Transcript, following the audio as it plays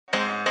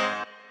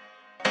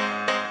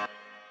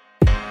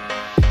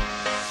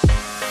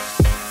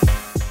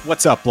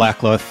What's up,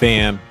 Black Love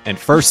fam and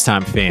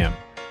first-time fam?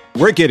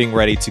 We're getting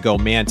ready to go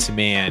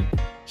man-to-man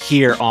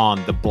here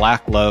on the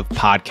Black Love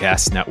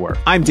Podcast Network.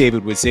 I'm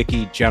David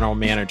Wizicki, General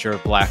Manager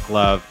of Black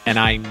Love, and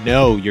I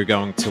know you're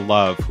going to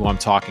love who I'm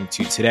talking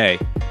to today.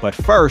 But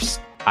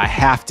first, I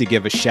have to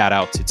give a shout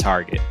out to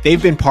Target.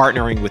 They've been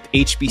partnering with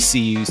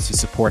HBCUs to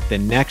support the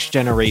next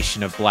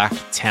generation of Black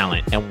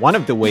talent. And one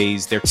of the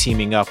ways they're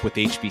teaming up with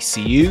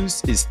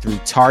HBCUs is through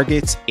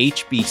Target's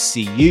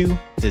HBCU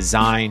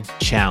Design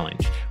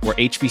Challenge, where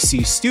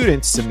HBCU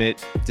students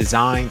submit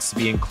designs to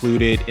be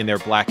included in their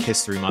Black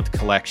History Month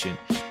collection.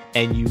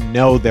 And you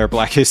know their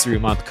Black History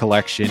Month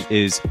collection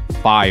is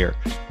fire.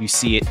 You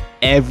see it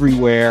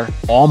everywhere,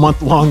 all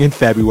month long in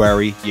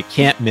February. You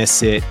can't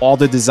miss it. All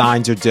the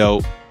designs are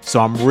dope. So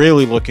I'm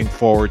really looking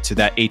forward to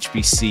that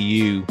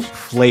HBCU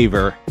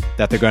flavor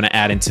that they're going to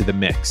add into the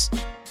mix.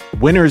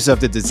 Winners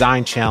of the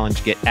Design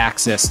Challenge get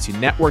access to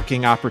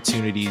networking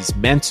opportunities,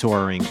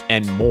 mentoring,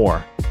 and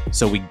more.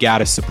 So we got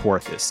to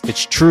support this.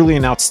 It's truly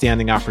an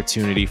outstanding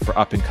opportunity for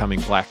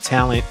up-and-coming Black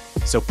talent.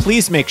 So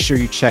please make sure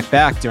you check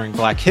back during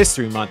Black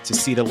History Month to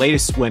see the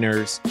latest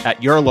winners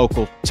at your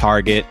local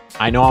Target.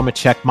 I know I'm going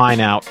to check mine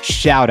out.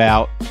 Shout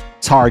out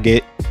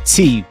Target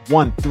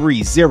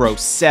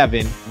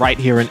T1307 right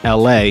here in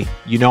LA.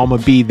 You know I'm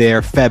gonna be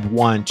there Feb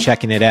 1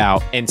 checking it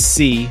out and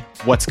see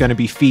what's gonna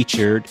be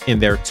featured in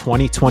their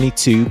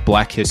 2022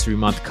 Black History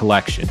Month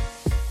collection.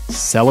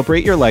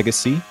 Celebrate your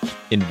legacy,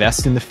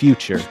 invest in the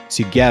future.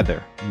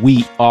 Together,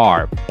 we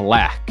are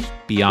Black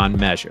Beyond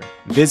Measure.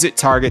 Visit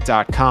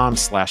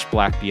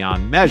target.com/Black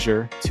Beyond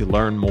Measure to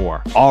learn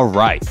more. All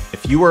right,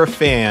 if you are a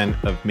fan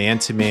of Man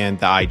to Man,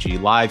 the IG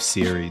Live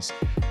series,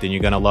 then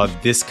you're gonna love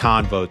this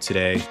convo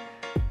today,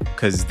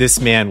 because this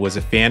man was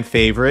a fan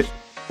favorite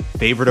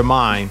of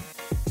mine,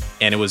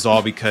 and it was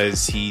all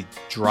because he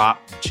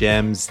dropped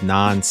gems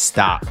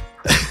nonstop.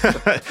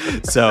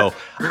 So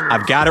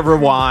I've got to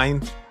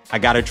rewind. I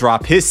got to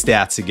drop his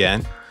stats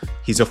again.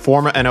 He's a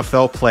former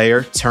NFL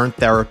player turned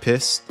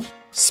therapist,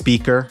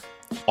 speaker,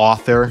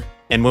 author.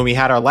 And when we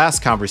had our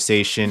last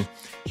conversation,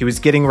 he was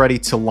getting ready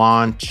to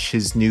launch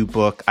his new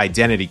book,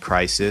 Identity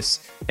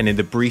Crisis. And in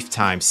the brief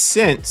time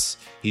since,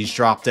 he's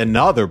dropped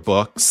another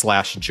book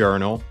 /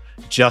 journal,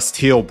 Just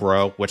Heal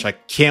Bro, which I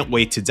can't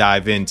wait to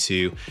dive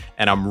into.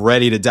 And I'm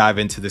ready to dive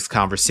into this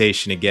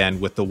conversation again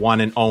with the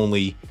one and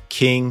only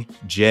King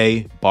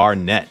J.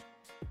 Barnett.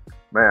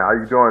 Man, how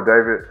you doing,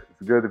 David?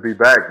 It's good to be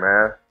back,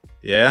 man.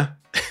 Yeah?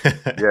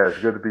 Yeah, it's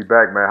good to be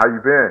back, man. How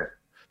you been?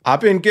 I've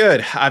been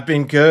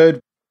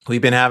good.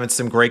 We've been having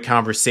some great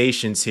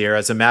conversations here.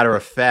 As a matter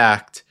of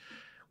fact,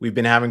 we've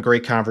been having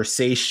great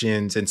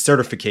conversations and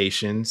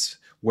certifications,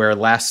 where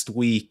last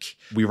week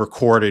we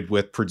recorded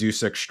with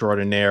producer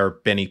extraordinaire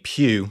Benny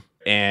Pugh.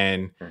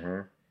 And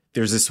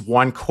there's this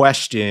one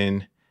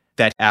question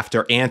that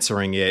after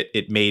answering it,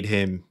 it made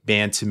him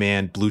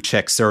man-to-man blue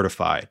check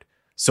certified.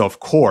 So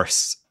of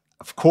course,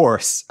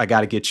 I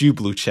got to get you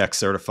blue check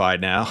certified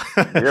now.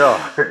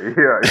 yeah,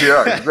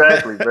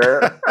 exactly,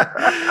 man.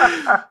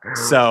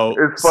 So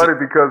it's funny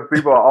because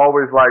people are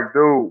always like,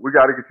 dude, we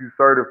got to get you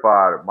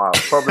certified. My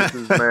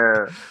publicist,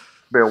 man,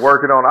 been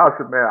working on. I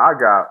said, man, I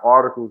got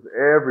articles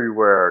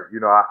everywhere. You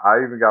know,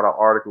 I even got an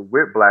article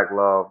with Black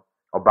Love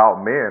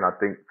about men, I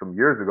think some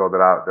years ago that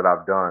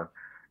I've done.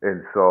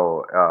 And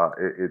so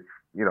it's,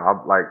 you know,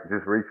 I'm like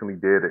just recently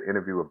did an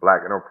interview with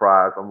Black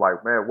Enterprise. I'm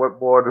like, man, what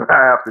more do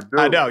I have to do?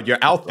 I know you're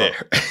out there.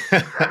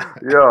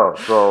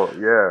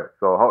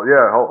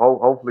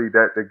 Hopefully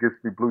that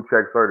gets me blue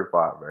check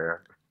certified, man.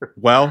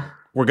 Well,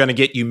 we're going to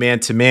get you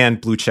man-to-man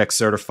blue check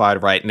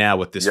certified right now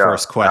with this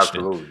first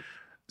question. Absolutely.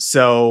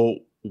 So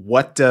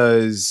what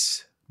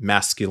does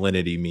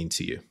masculinity mean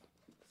to you?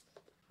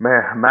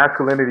 Man,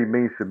 masculinity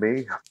means to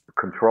me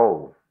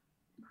control.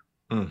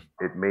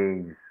 It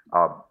means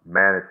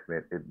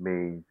management. It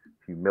means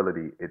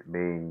humility. It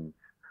means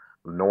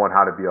knowing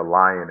how to be a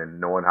lion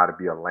and knowing how to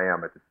be a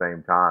lamb at the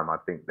same time. I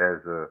think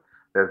there's a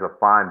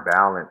fine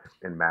balance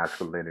in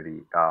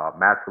masculinity.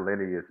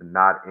 Masculinity is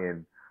not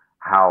in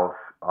how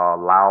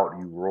loud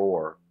you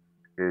roar.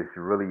 It's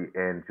really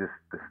in just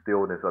the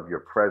stillness of your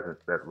presence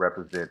that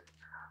represents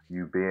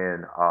you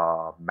being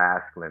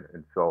masculine.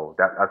 And so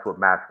that's what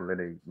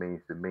masculinity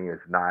means to me.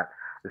 It's not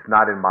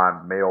in my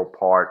male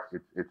parts.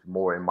 It's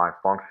more in my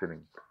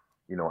functioning,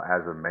 you know,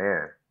 as a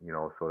man, you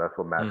know. So that's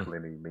what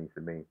masculinity means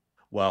to me.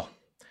 Well,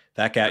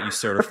 that got you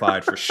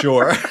certified for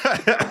sure.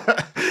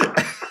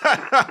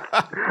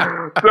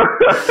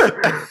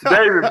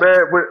 David,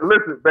 man,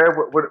 listen, man.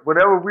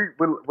 Whenever we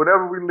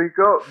link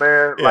up,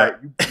 man, like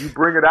you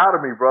bring it out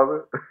of me,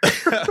 brother.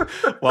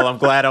 Well, I'm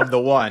glad I'm the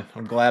one.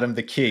 I'm glad I'm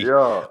the key.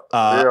 Yeah,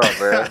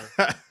 man.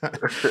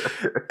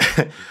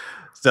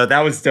 So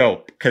that was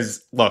dope.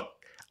 Because look,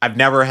 I've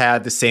never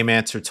had the same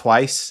answer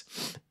twice,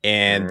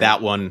 and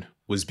that one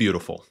was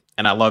beautiful.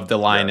 And I love the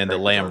lion and the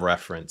lamb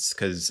reference,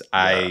 because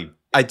I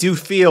do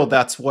feel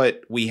that's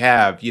what we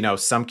have. You know,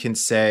 some can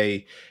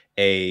say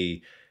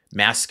a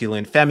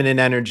masculine, feminine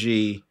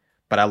energy,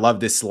 but I love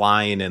this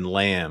lion and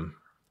lamb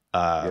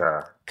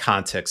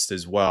context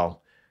as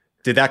well.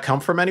 Did that come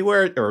from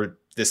anywhere, or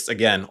This,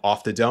 again,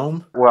 off the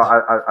dome? Well,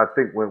 I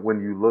think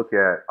when you look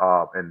at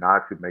and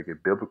not to make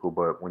it biblical,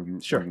 but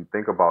when Sure. you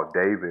think about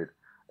David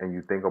and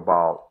you think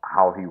about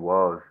how he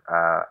was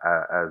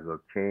as a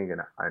king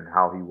and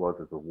how he was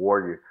as a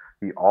warrior,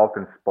 he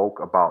often spoke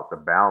about the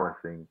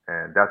balancing,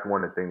 and that's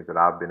one of the things that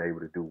I've been able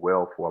to do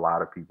well for a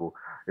lot of people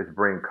is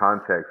bring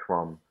context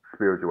from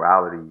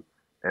spirituality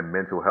and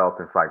mental health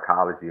and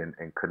psychology and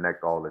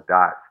connect all the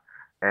dots.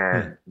 Hmm.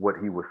 And what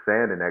he was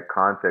saying in that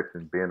context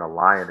and being a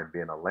lion and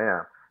being a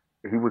lamb,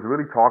 he was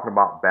really talking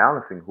about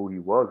balancing who he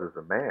was as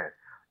a man.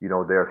 You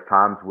know, there's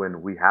times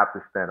when we have to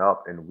stand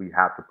up and we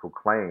have to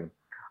proclaim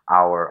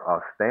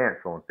our stance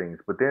on things,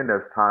 but then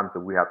there's times that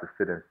we have to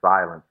sit in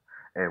silence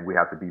and we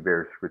have to be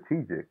very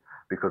strategic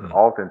because Hmm.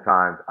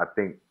 oftentimes I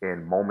think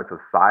in moments of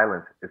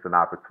silence, it's an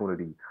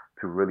opportunity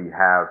to really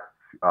have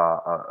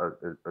a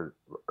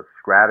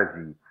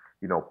strategy,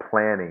 you know,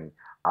 planning,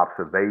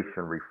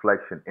 observation,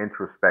 reflection,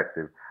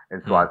 introspective.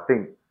 And so Hmm. I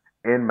think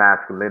in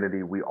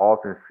masculinity, we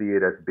often see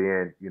it as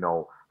being, you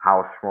know,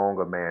 how strong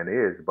a man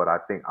is, but I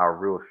think our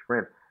real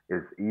strength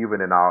is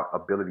even in our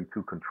ability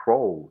to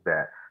control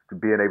that, to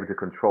being able to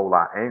control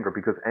our anger,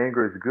 because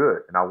anger is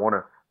good. And I want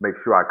to make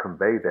sure I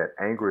convey that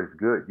anger is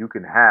good. You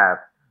can have,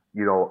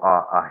 you know,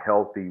 a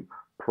healthy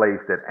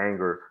place that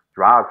anger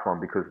drives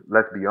from, because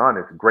let's be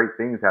honest, great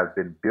things have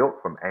been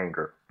built from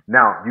anger.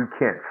 Now, you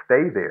can't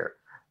stay there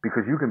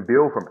because you can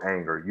build from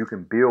anger. You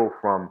can build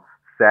from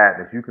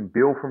sadness. You can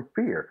build from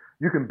fear.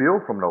 You can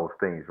build from those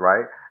things,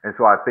 right? And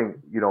so I think,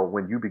 you know,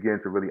 when you begin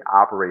to really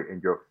operate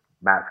in your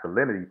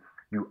masculinity,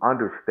 you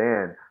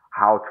understand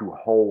how to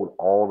hold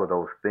all of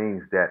those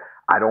things, that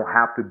I don't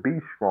have to be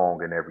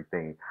strong in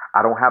everything.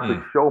 I don't have to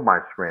Hmm. show my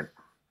strength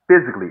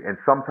physically. And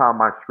sometimes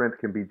my strength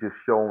can be just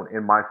shown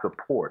in my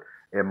support,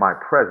 in my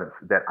presence,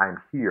 that I'm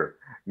here,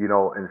 you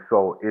know. And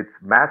so it's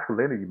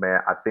masculinity,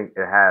 man. I think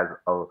it has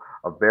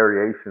a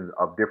variation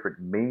of different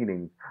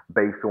meanings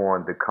based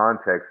on the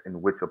context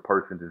in which a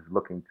person is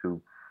looking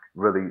to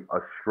really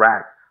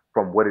abstract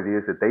from what it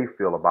is that they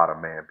feel about a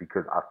man.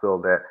 Because I feel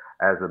that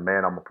as a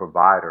man, I'm a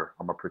provider,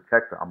 I'm a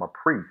protector, I'm a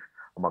priest,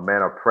 I'm a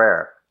man of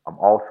prayer. I'm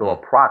also a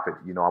Hmm. prophet.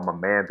 You know, I'm a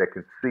man that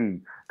can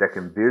see, that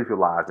can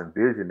visualize and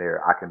visionary.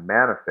 I can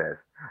manifest.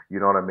 You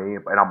know what I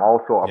mean? And I'm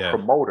also a Yeah.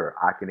 promoter.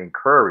 I can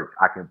encourage.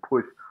 I can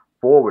push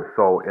forward.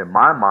 So in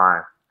my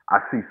mind, I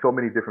see so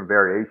many different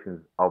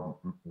variations of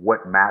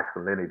what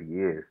masculinity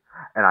is.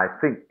 And I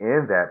think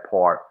in that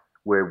part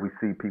where we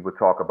see people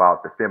talk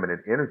about the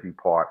feminine energy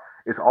part,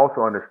 it's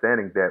also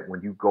understanding that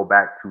when you go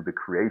back to the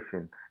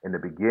creation in the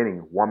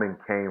beginning, woman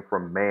came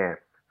from man.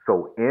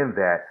 So in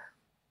that,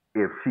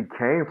 if she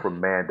came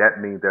from man,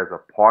 that means there's a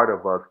part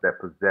of us that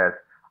possess,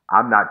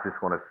 I'm not just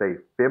going to say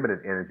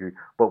feminine energy,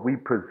 but we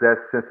possess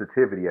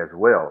sensitivity as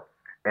well.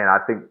 And I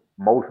think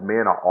most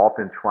men are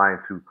often trying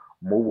to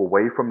move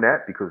away from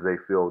that because they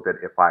feel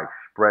that if I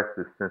express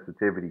this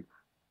sensitivity,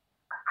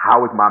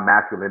 how is my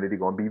masculinity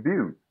going to be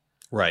viewed?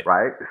 Right.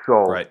 Right? So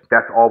Right.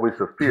 that's always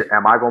a fear.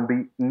 Am I going to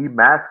be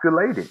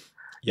emasculated,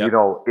 you Yep.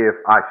 know, if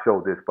I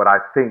show this? But I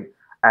think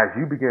as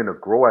you begin to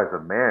grow as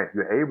a man,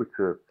 you're able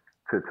to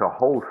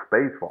hold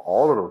space for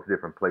all of those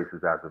different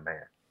places as a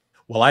man.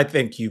 Well, I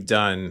think you've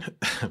done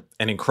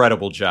an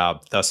incredible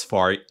job thus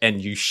far, and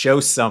you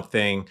show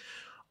something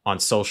on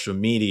social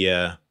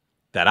media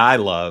that I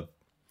love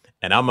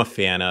and I'm a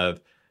fan of,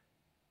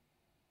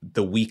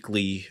 the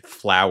weekly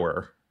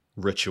flower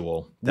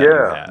ritual that you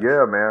Yeah, have.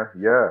 yeah, man.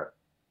 Yeah.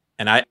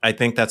 And I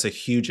think that's a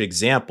huge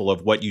example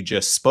of what you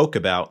just spoke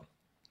about,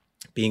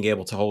 being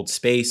able to hold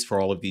space for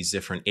all of these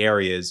different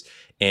areas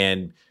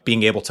and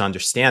being able to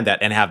understand that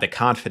and have the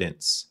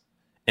confidence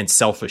and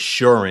self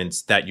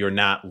assurance that you're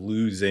not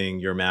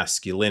losing your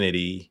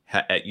masculinity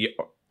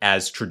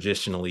as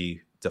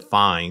traditionally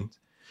defined,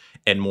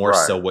 and more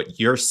so Right. what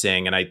you're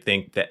saying. And I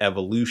think the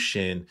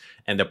evolution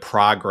and the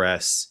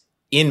progress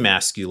in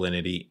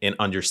masculinity and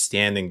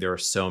understanding there are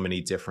so many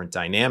different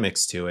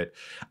dynamics to it.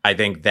 I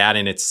think that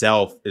in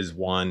itself is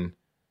one,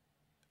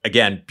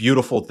 again,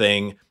 beautiful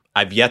thing.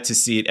 I've yet to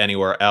see it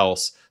anywhere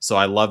else. So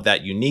I love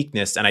that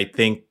uniqueness. And I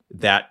think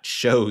that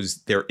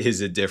shows there is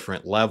a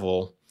different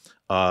level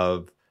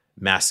of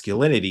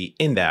masculinity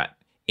in that.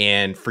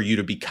 And for you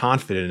to be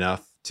confident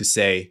enough to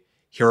say,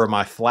 here are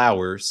my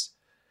flowers.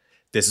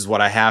 This is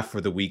what I have for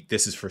the week.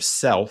 This is for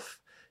self.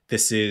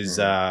 This is,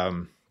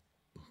 Hmm.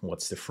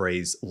 what's the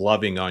phrase?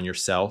 Loving on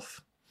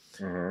yourself,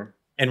 Hmm.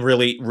 and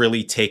really,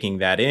 really taking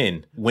that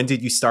in. When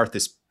did you start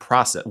this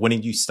process? When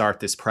did you start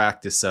this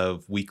practice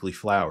of weekly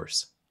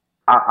flowers?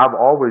 I've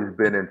always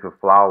been into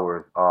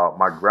flowers.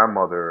 My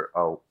grandmother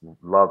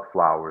loved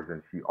flowers,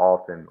 and she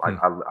often, like,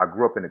 Hmm. I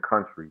grew up in the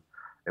country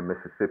in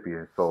Mississippi,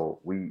 and so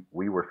we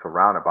were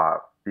surrounded by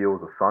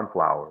fields of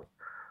sunflowers,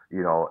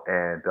 you know.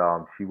 And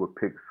she would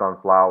pick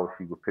sunflowers.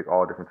 She would pick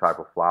all different type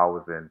of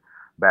flowers. And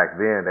back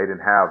then, they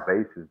didn't have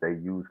vases; they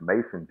used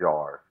mason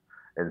jars,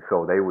 and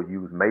so they would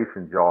use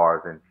mason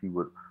jars, and she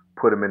would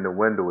put them in the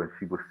window, and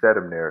she would set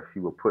them there. She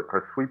would put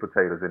her sweet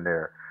potatoes in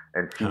there,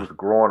 and she Huh. was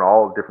growing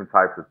all different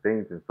types of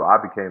things. And so I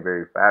became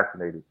very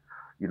fascinated,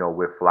 you know,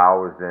 with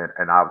flowers,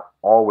 and I've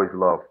always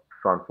loved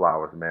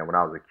sunflowers, man. When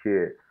I was a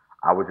kid,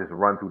 I would just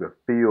run through the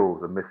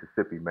fields of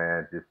Mississippi,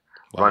 man, just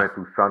running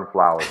through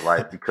sunflowers,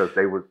 right? Because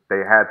they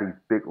had these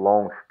big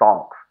long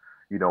stalks,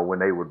 when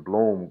they would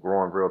bloom,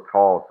 growing real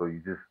tall. So you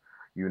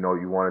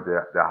wanted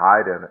to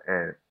hide them.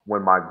 And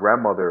when my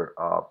grandmother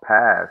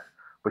passed,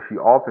 but she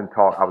often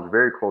talked. I was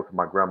very close to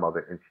my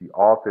grandmother, and she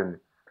often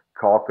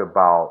talked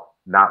about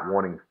not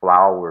wanting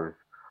flowers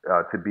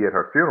to be at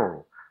her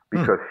funeral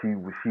because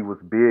she was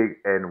big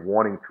and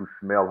wanting to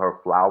smell her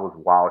flowers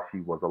while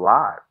she was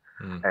alive.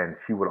 And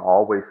she would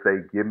always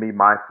say, "Give me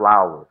my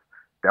flowers."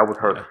 That was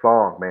her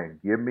song, man.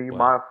 "Give me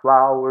my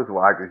flowers."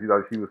 Well,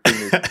 she was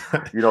singing,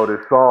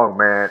 this song,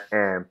 man.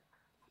 And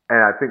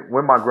I think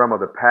when my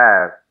grandmother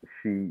passed,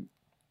 she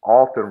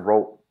often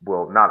wrote,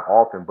 well, not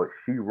often, but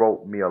she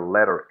wrote me a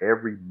letter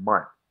every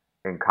month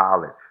in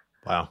college.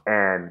 Wow.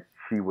 And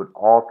she would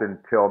often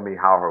tell me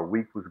how her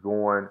week was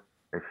going,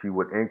 and she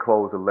would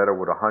enclose the letter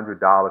with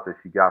 $100 that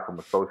she got from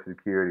a Social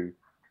Security.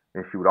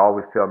 And she would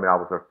always tell me I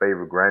was her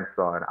favorite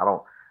grandson. I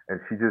don't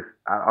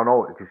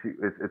know, because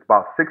it's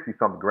about 60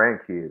 something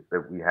grandkids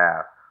that we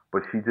have,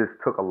 but she just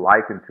took a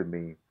liking to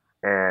me.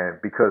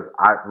 And because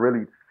I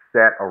really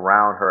sat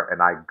around her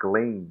and I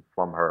gleaned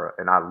from her,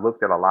 and I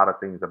looked at a lot of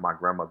things that my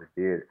grandmother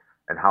did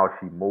and how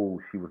she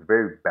moved. She was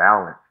very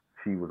balanced.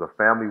 She was a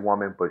family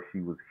woman, but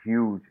she was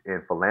huge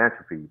in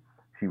philanthropy.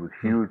 She was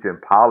huge in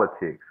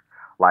politics.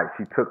 Like,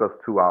 she took us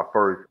to our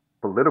first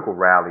political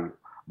rally.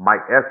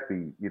 Mike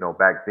Espy,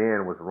 back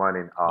then was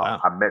running.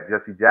 I met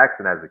Jesse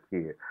Jackson as a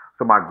kid.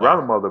 So my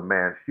grandmother,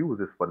 man, she was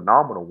this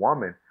phenomenal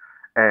woman.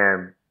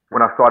 And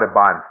when I started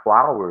buying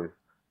flowers,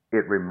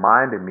 it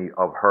reminded me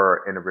of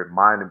her, and it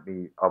reminded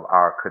me of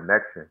our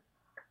connection.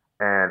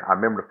 And I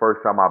remember the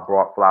first time I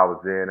brought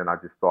flowers in, and I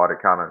just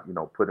started kind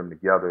of, put them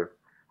together.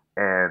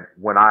 And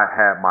when I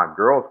had my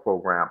girls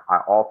program, I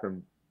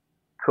often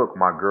took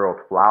my girls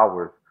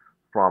flowers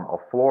from a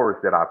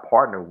florist that I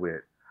partnered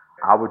with.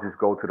 I would just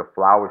go to the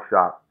flower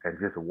shop and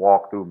just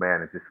walk through,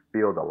 man, and just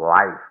feel the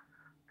life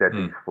that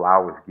these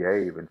flowers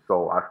gave. And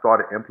so I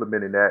started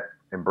implementing that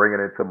and bringing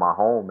it into my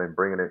home and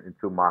bringing it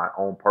into my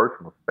own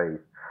personal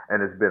space.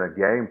 And it's been a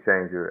game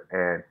changer.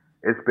 And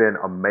it's been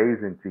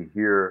amazing to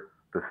hear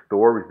the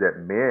stories that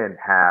men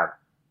have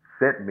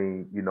sent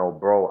me.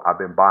 Bro, I've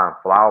been buying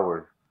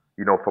flowers,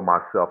 for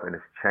myself, and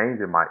it's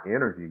changing my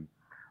energy.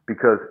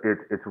 Because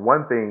it's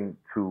one thing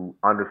to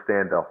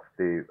understand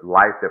the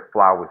life that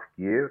flowers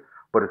give,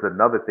 but it's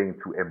another thing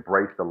to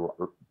embrace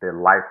the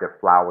life that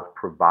flowers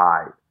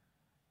provide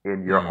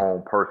in your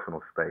own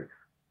personal space.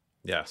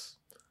 Yes.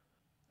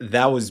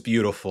 That was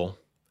beautiful.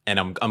 And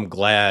I'm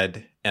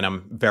glad, and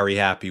I'm very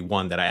happy,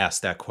 one, that I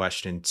asked that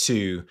question,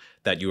 two,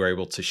 that you were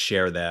able to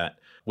share that,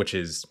 which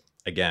is,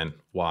 again,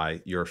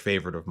 why you're a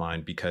favorite of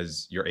mine,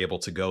 because you're able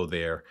to go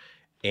there.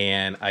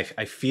 And I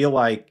feel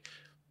like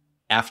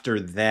after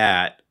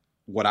that,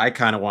 what I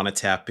kind of want to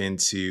tap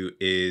into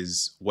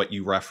is what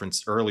you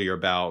referenced earlier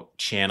about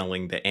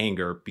channeling the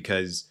anger,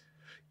 because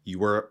you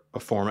were a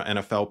former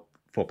NFL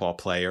football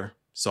player.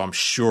 So I'm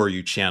sure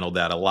you channeled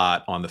that a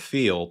lot on the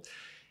field.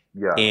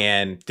 Yeah.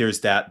 And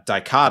there's that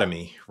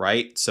dichotomy,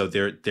 right? So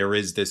there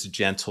is this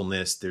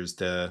gentleness. There's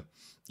the,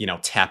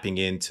 tapping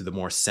into the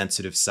more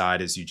sensitive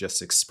side, as you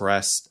just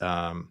expressed,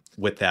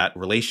 with that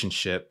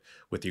relationship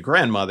with your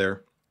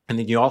grandmother. And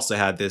then you also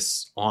had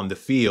this on the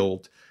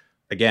field,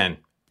 again,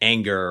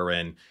 anger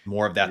and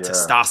more of that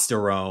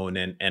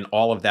testosterone and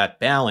all of that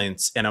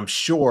balance. And I'm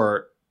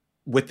sure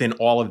within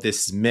all of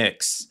this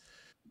mix,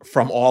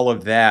 from all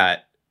of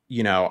that,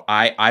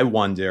 I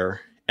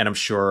wonder, and I'm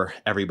sure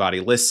everybody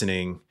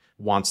listening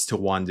wants to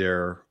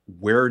wonder,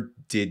 where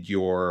did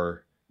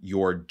your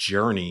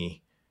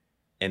journey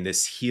and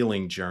this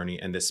healing journey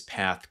and this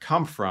path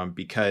come from?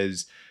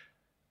 Because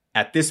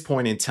at this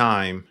point in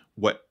time,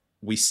 what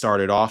we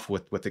started off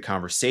with the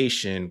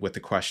conversation, with the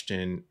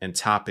question and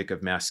topic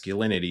of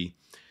masculinity,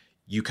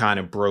 you kind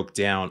of broke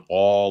down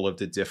all of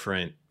the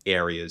different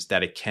areas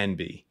that it can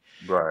be.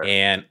 Right.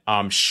 And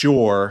I'm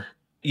sure,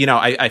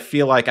 I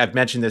feel like I've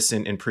mentioned this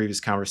in previous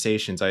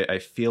conversations. I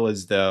feel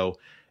as though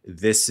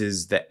this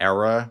is the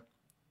era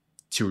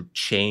to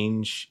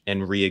change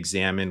and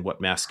re-examine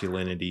what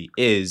masculinity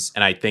is.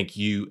 And I think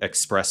you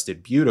expressed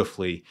it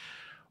beautifully,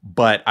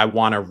 but I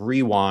want to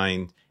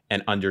rewind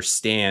and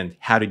understand,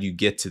 how did you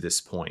get to this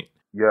point?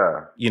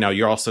 Yeah.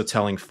 You're also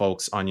telling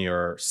folks on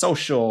your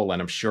social,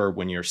 and I'm sure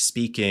when you're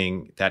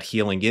speaking, that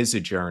healing is a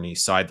journey.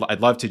 So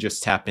I'd love to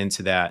just tap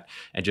into that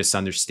and just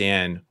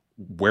understand,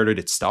 where did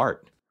it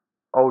start?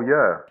 Oh,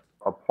 yeah.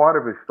 A part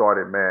of it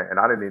started, man, and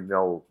I didn't even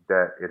know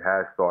that it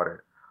had started.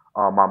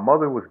 My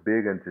mother was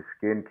big into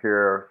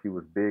skincare. She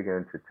was big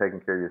into taking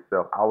care of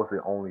yourself. I was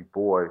the only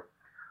boy.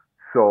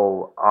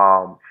 So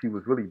she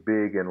was really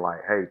big in like,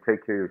 hey,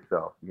 take care of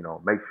yourself.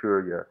 Make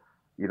sure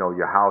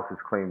your house is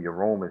clean, your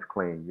room is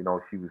clean.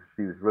 She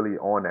was really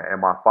on that.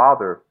 And my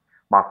father,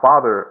 my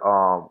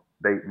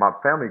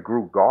family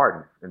grew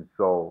gardens, and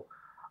so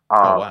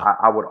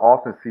I would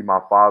often see my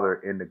father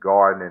in the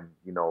garden,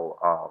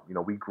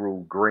 and we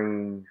grew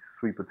greens,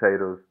 sweet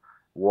potatoes,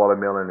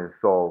 watermelon, and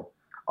so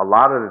a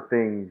lot of the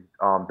things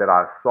that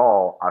I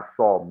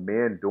saw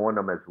men doing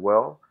them as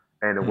well,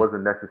 and it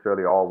wasn't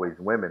necessarily always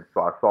women.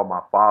 So I saw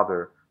my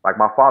father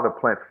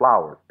plants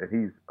flowers, and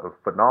he's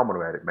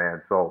phenomenal at it,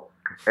 man. So,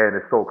 and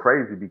it's so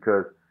crazy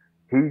because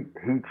he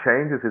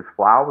changes his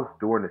flowers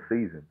during the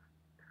seasons,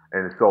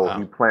 and so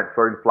he plants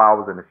certain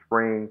flowers in the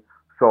spring.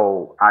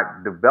 So I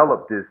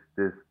developed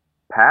this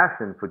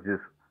passion for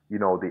just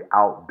the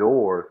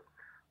outdoors,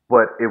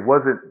 but it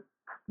wasn't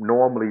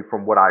normally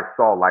from what I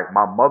saw. Like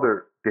my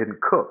mother didn't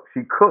cook;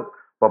 she cooked,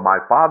 but my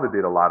father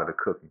did a lot of the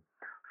cooking.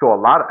 So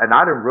and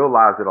I didn't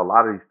realize that a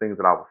lot of these things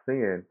that I was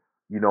seeing,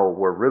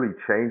 were really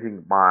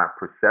changing my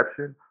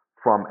perception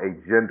from a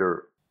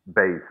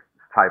gender-based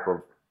type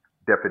of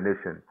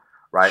definition,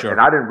 right? Sure. And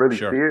I didn't really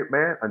Sure. see it,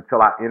 man,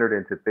 until I entered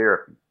into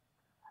therapy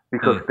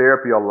because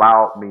therapy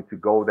allowed me to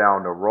go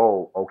down the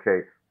road.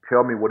 Okay,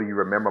 tell me, what do you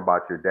remember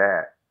about your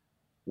dad?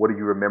 What do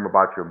you remember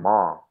about your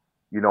mom?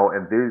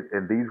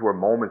 And these were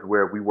moments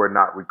where we were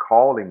not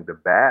recalling the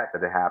bad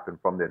that had happened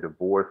from their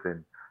divorce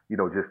and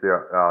just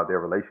their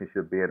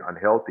relationship being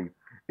unhealthy.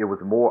 It was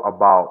more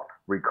about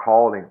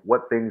recalling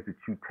what things did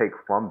you take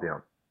from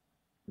them,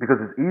 because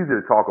it's easy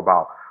to talk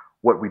about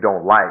what we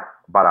don't like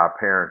about our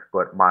parents,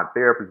 but my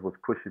therapist was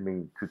pushing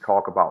me to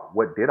talk about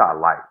what did I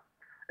like.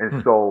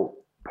 And so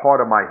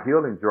part of my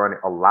healing journey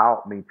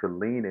allowed me to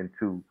lean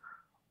into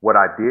what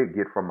I did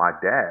get from my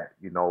dad.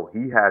 He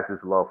has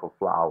this love for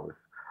flowers,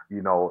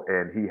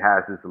 and he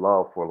has this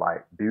love for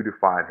like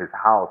beautifying his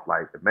house.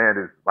 Like the man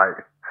is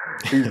like,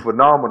 he's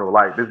phenomenal.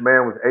 Like this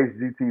man was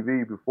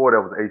HGTV before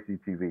there was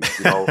HGTV,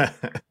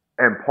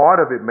 And part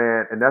of it,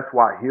 man, and that's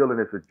why healing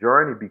is a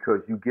journey,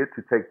 because you get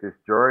to take this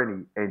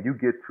journey and you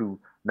get to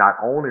not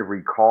only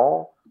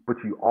recall, but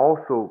you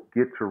also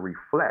get to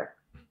reflect.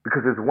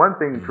 Because there's one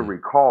thing to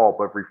recall,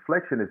 but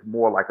reflection is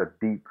more like a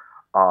deep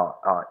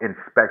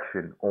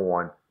inspection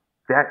on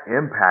that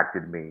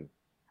impacted me,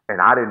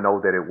 and I didn't know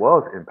that it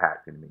was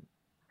impacting me.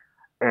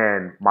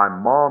 And my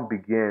mom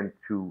began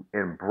to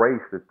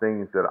embrace the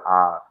things that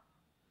I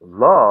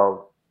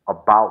love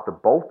about the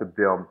both of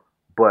them,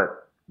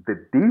 but the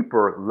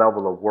deeper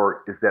level of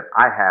work is that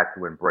I had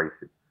to embrace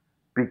it,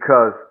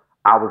 because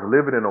I was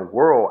living in a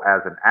world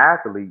as an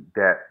athlete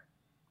that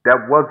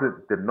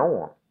wasn't the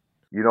norm.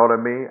 You know what I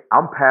mean?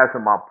 I'm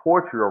passing my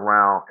poetry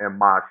around and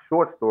my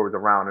short stories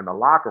around in the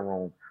locker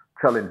room,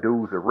 telling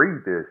dudes to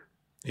read this.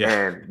 Yeah.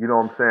 And you know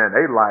what I'm saying?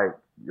 They like,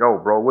 yo,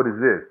 bro, what is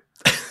this?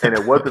 And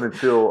it wasn't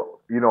until,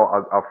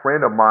 a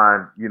friend of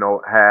mine,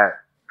 had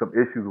some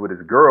issues with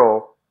his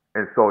girl.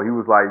 And so he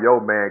was like, yo,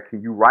 man,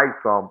 can you write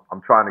some?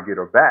 I'm trying to get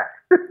her back.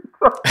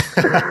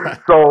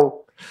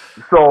 so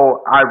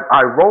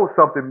I wrote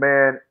something,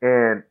 man,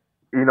 and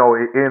it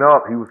ended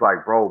up, he was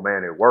like, bro,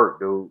 man, it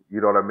worked, dude. You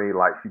know what I mean?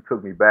 Like, she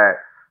took me back.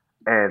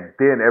 And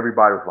then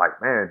everybody was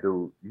like, man,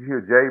 dude, you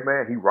hear Jay,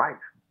 man? He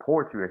writes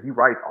poetry and he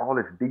writes all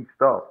this deep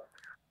stuff.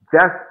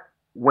 That's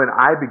when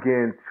I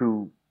began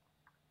to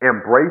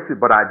embrace it,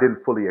 but I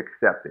didn't fully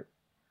accept it.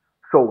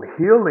 So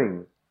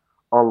healing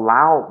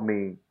allowed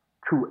me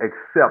to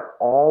accept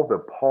all the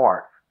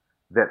parts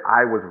that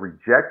I was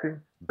rejecting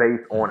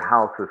based on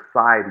how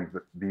society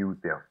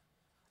viewed them.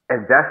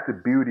 And that's the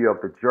beauty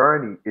of the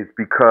journey, is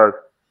because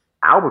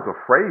I was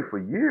afraid for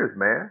years,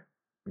 man,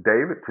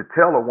 David, to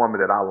tell a woman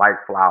that I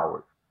like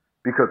flowers,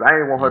 because I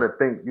didn't want her to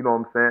think, you know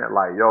what I'm saying?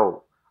 Like,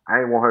 yo, I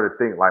didn't want her to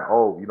think like,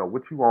 oh,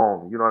 what you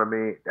on? You know what I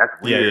mean? That's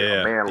weird.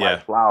 A man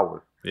likes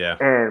flowers. Yeah.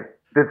 And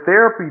the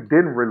therapy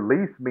didn't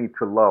release me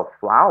to love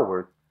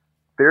flowers.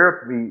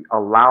 Therapy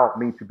allowed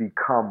me to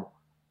become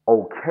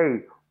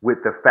okay with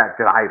the fact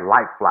that I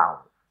like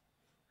flowers.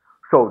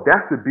 So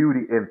that's the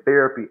beauty in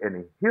therapy and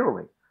in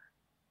healing.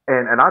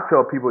 And I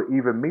tell people,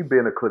 even me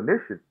being a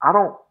clinician, I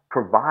don't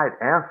provide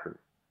answers.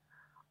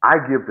 I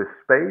give the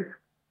space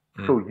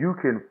so you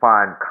can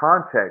find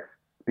context,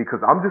 because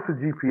I'm just a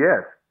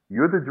GPS.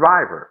 You're the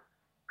driver.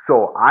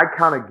 So I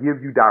kind of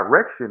give you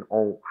direction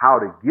on how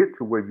to get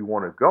to where you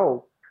want to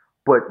go,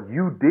 but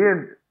you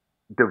then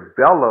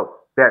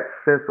develop that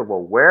sense of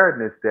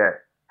awareness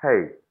that,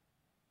 hey,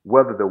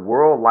 whether the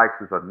world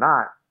likes us or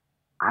not,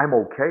 I'm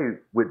okay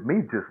with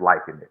me just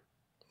liking it.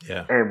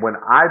 Yeah. And when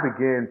I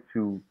begin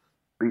to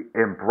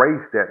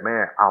embrace that,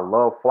 man, I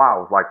love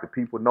flowers. Like the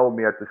people know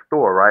me at the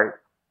store, right?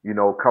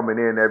 Coming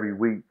in every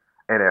week.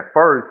 And at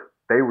first,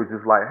 they were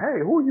just like, hey,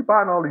 who are you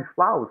buying all these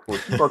flowers for?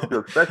 She must be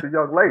a special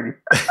young lady.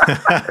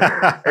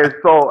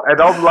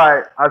 and I'm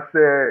like, I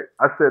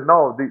said,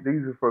 no, these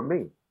are for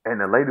me. And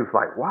the lady was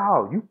like,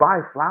 wow, you buy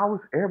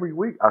flowers every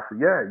week? I said,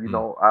 yeah,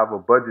 I have a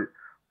budget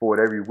for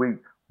it every week.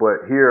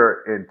 But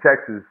here in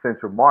Texas,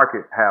 Central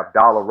Market have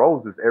dollar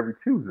roses every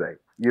Tuesday.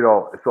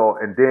 So,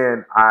 and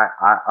then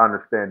I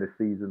understand the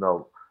season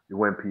of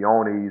when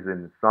peonies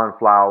and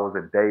sunflowers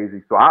and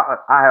daisies. So I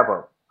have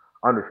a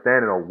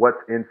understanding of what's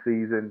in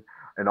season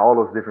and all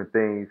those different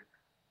things.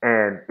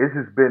 And it's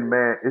just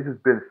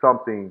been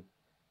something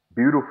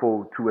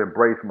beautiful to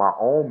embrace my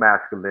own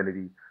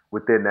masculinity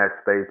within that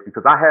space,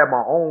 because I had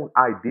my own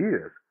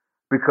ideas,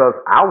 because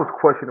I was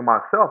questioning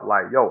myself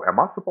like, yo, am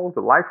I supposed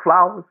to like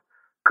flowers?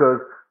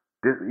 Because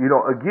This,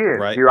 again,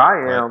 Right. here I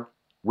Right. am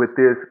with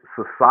this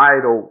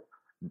societal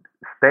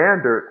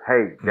standard.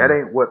 Hey, that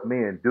ain't what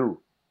men do.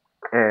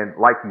 And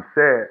like you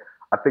said,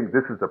 I think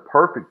this is the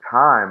perfect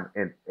time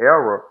and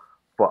era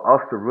for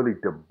us to really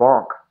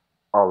debunk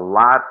a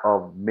lot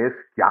of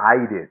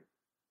misguided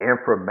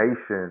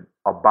information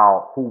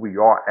about who we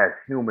are as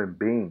human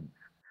beings.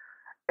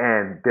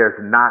 And there's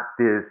not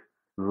this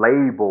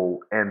label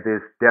and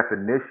this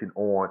definition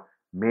on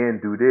men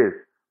do this,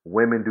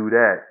 women do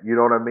that. You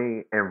know what I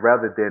mean? And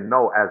rather than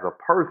know, as a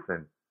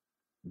person,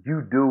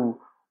 you do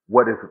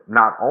what is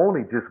not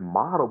only just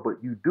model,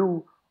 but you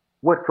do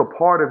what's a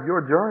part of your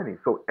journey.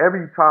 So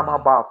every time I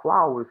buy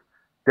flowers,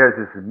 there's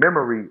this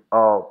memory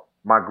of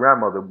my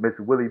grandmother, Miss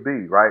Willie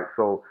B, right?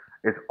 So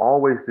it's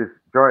always this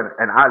journey.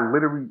 And I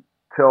literally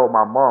tell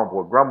my mom,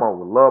 well, grandma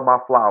would love my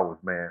flowers,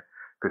 man.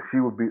 Because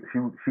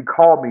she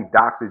called me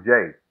Dr.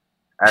 J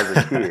as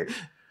a kid.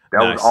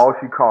 That was Nice. all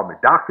she called me,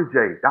 Dr.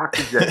 J,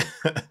 Dr. J.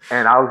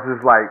 And I was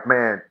just like,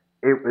 man,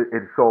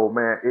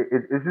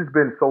 it's just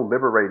been so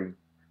liberating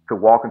to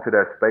walk into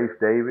that space,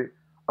 David,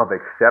 of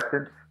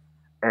acceptance.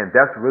 And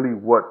that's really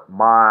what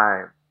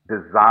my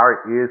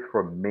desire is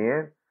for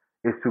men,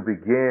 is to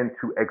begin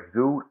to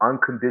exude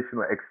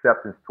unconditional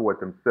acceptance toward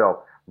themselves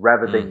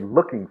rather than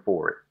looking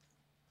for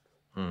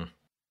it.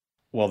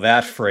 Well,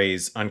 that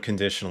phrase,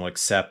 unconditional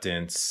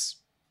acceptance,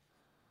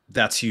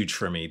 that's huge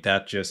for me.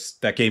 That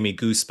gave me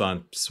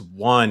goosebumps.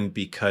 One,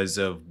 because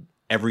of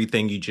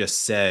everything you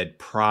just said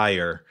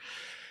prior.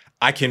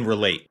 I can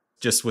relate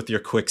just with your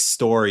quick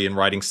story and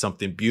writing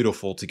something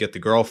beautiful to get the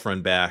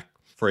girlfriend back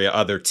for your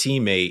other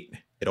teammate.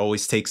 It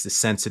always takes the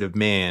sensitive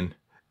man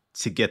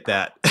to get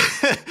that,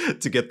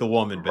 to get the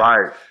woman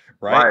back.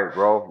 Right,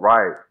 bro.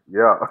 Right.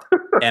 Yeah.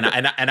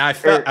 and I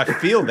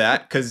feel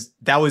that because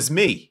that was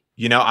me.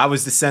 I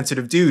was the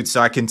sensitive dude,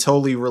 so I can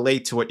totally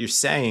relate to what you're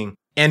saying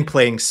and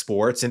playing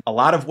sports. And a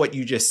lot of what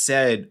you just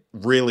said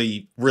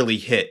really, really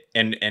hit.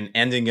 And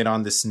ending it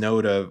on this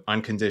note of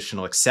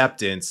unconditional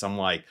acceptance, I'm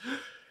like,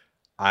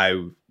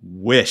 I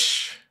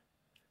wish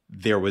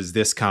there was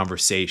this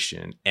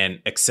conversation and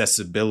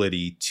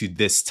accessibility to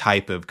this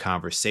type of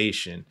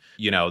conversation.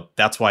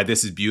 That's why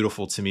this is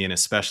beautiful to me, and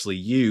especially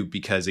you,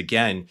 because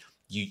again,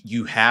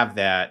 you have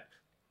that,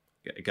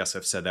 I guess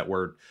I've said that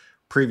word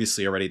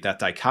previously already, that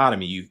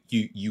dichotomy.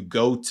 You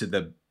go to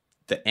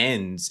the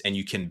ends and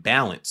you can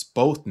balance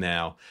both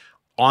now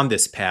on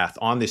this path,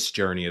 on this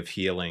journey of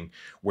healing,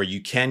 where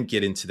you can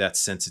get into that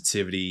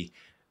sensitivity,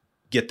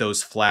 get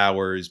those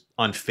flowers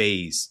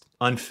unfazed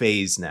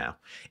now.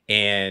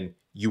 And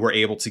you were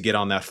able to get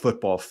on that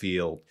football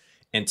field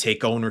and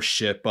take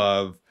ownership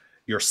of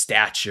your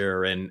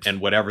stature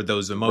and whatever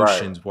those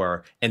emotions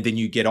were. And then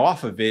you get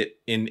off of it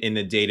in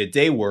the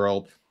day-to-day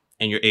world,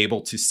 and you're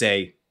able to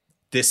say,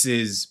 this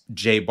is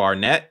Jay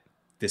Barnett.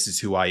 This is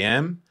who I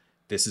am.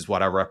 This is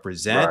what I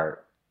represent. Right.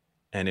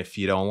 And if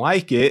you don't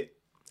like it,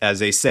 as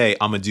they say,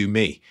 I'm going to do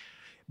me.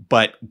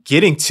 But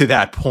getting to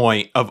that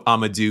point of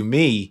I'm going to do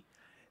me,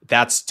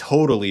 that's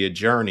totally a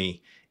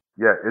journey.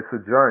 Yeah, it's a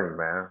journey,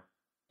 man.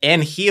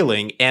 And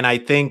healing. And I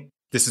think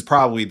this is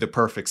probably the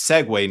perfect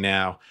segue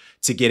now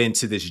to get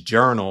into this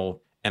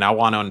journal. And I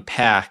want to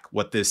unpack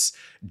what this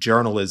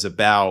journal is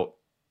about,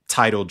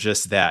 titled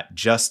just that,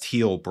 Just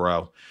Heal,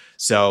 Bro.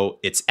 So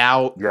it's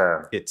out.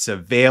 Yeah. It's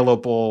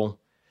available.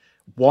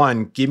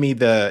 One, give me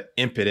the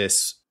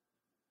impetus.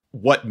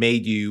 What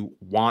made you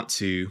want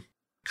to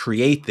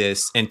create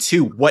this? And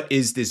two, what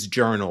is this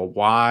journal?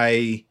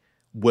 Why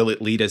will it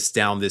lead us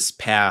down this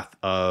path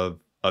of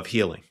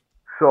healing?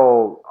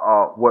 So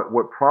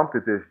what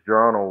prompted this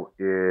journal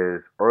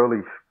is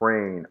early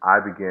spring, I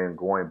began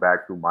going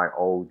back through my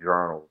old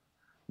journals.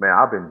 Man,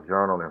 I've been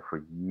journaling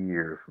for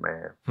years,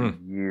 man, for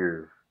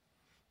years.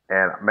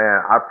 And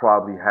man, I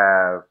probably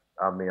have,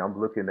 I'm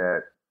looking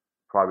at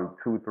probably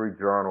 2-3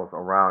 journals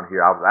around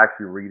here. I was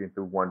actually reading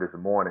through one this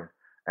morning,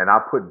 and I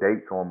put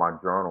dates on my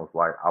journals.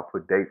 Like, I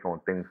put dates on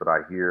things that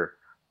I hear,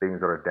 things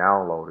that are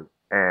downloaded.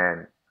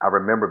 And I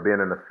remember being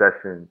in a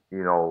session,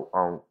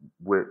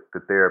 with the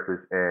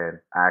therapist and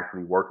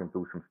actually working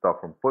through some stuff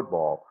from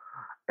football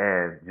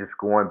and just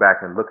going back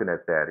and looking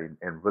at that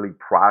and really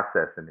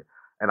processing it.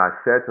 And I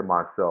said to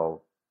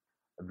myself,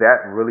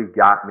 that really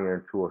got me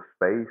into a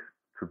space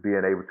to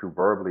being able to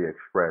verbally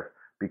express,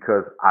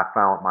 because I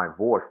found my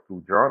voice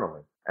through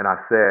journaling. And I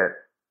said,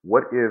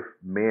 what if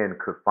men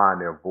could find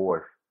their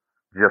voice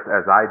just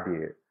as I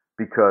did?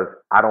 Because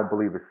I don't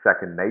believe it's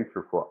second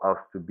nature for us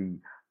to be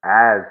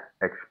as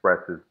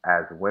expressive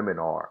as women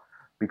are.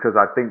 Because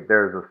I think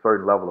there's a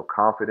certain level of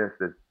confidence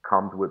that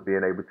comes with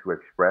being able to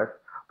express,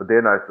 but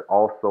then there's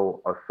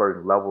also a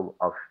certain level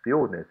of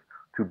stillness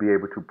to be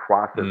able to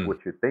process what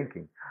you're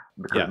thinking.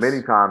 Because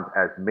many times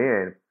as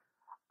men,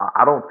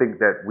 I don't think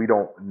that we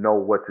don't know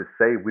what to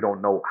say. We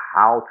don't know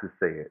how to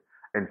say it.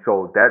 And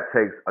so that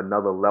takes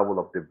another level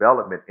of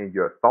development in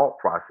your thought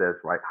process,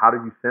 right? How do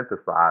you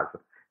synthesize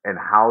and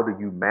how do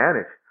you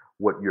manage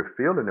what you're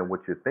feeling and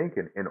what you're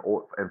thinking and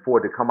for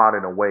it to come out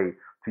in a way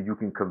so you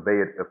can convey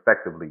it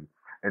effectively?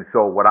 And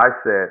so what I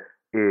said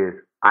is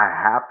I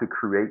have to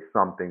create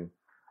something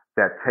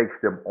that takes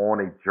them on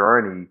a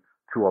journey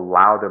to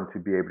allow them to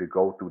be able to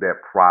go through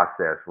that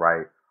process,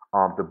 right?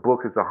 The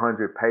book is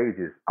 100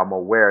 pages. I'm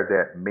aware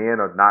that men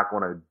are not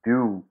going to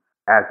do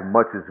as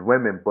much as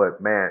women,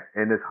 but man,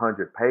 in this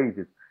 100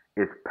 pages,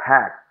 it's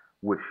packed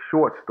with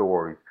short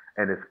stories,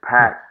 and it's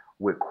packed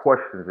with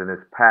questions, and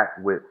it's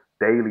packed with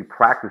daily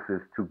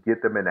practices to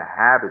get them in a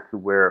habit to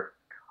where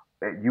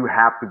you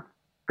have to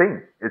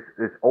think.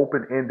 It's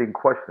open-ending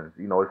questions.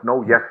 You know, it's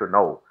no yes or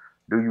no.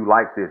 Do you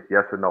like this?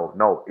 Yes or no?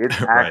 No,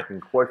 it's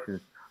asking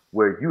questions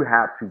where you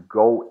have to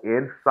go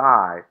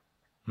inside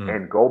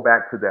and go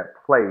back to that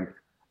place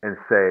and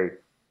say,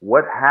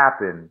 what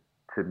happened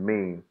to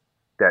me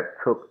that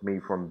took me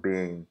from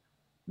being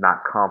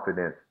not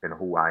confident in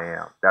who I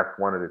am? That's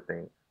one of the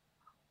things.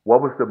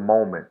 What was the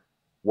moment?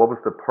 What was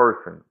the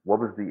person? What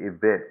was the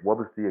event? What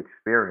was the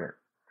experience?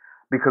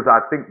 Because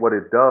I think what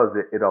it does,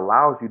 it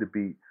allows you to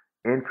be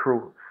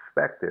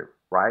introspective,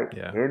 right?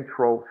 Yeah.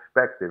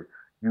 Introspective.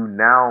 You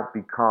now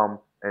become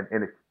an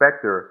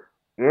inspector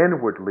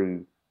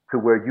inwardly to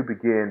where you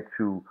begin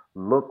to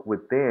look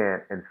within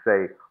and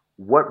say,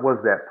 what was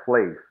that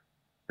place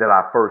that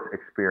I first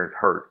experienced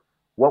hurt?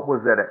 What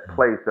was that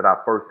place that I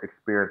first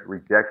experienced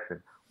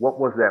rejection? What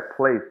was that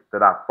place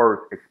that I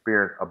first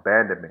experienced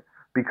abandonment?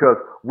 Because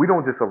we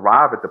don't just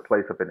arrive at the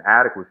place of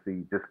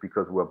inadequacy just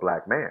because we're a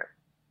black man.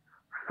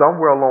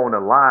 Somewhere along the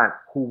line,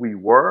 who we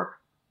were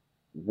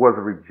was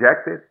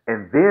rejected,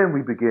 and then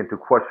we begin to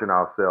question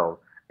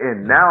ourselves.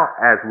 And now,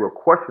 as we're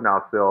questioning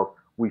ourselves,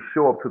 we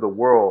show up to the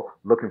world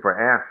looking for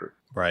answers.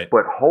 Right.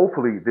 But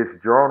hopefully, this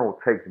journal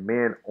takes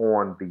men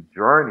on the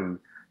journey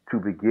to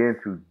begin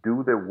to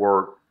do the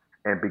work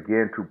and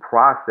begin to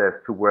process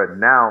to where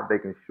now they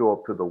can show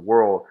up to the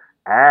world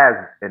as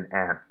an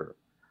answer.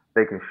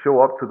 They can show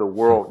up to the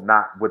world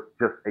not with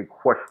just a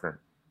question.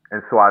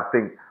 And so I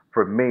think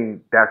for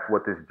me, that's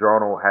what this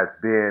journal has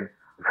been.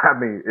 I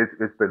mean,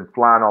 it's been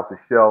flying off the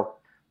shelf.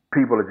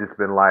 People have just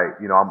been like,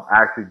 you know, I'm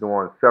actually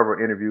doing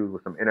several interviews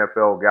with some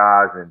NFL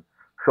guys and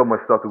so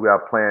much stuff that we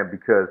have planned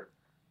because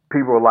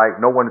people are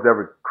like, no one's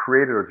ever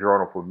created a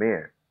journal for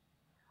men.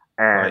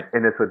 And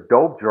and it's a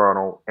dope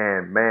journal.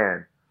 And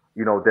man,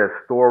 you know, there's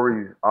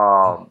stories,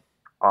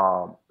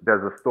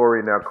 there's a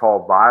story in there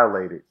called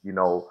Violated, you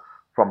know,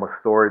 from a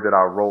story that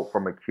I wrote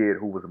from a kid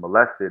who was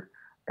molested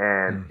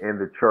and in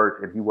the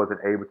church, and he wasn't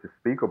able to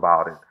speak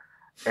about it.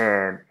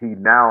 And he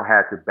now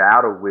had to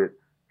battle with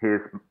his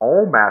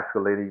own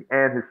masculinity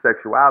and his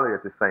sexuality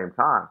at the same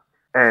time.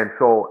 And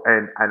so,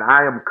 and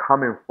I am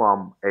coming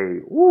from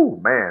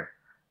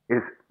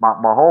it's my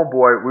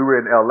homeboy, we were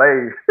in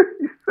LA.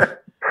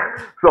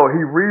 So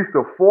he reached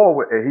the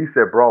forward and he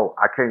said, bro,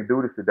 I can't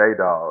do this today,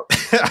 dog.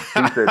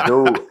 He said,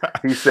 dude,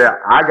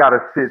 I got to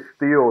sit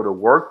still to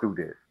work through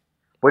this.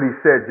 But he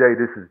said, Jay,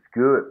 this is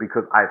good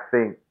because I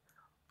think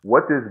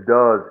what this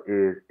does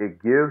is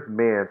it gives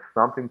men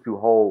something to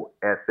hold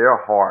at their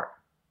heart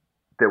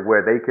that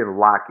where they can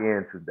lock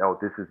into, oh,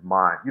 this is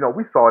mine. You know,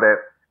 we saw that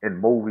in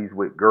movies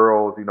with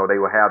girls, you know, they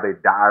would have their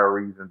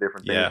diaries and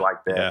different things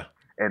like that. Yeah.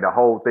 And the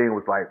whole thing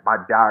was like, my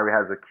diary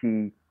has a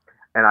key.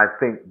 And I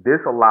think this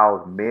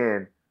allows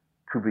men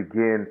to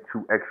begin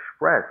to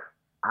express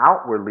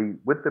outwardly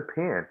with the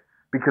pen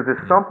because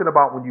it's something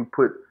about when you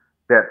put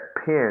that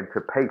pen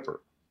to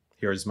paper.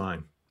 Here's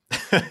mine.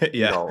 Yeah.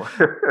 You know?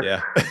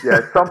 Yeah.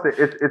 It's something.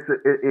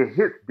 It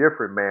hits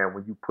different, man,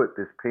 when you put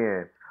this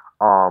pen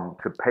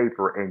to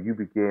paper and you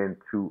begin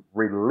to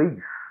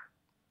release.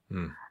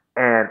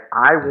 And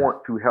I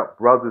want to help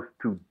brothers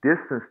to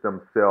distance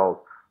themselves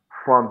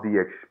from the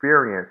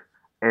experience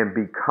and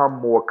become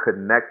more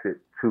connected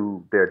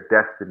to their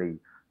destiny,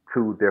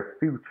 to their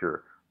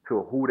future,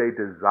 to who they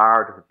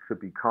desire to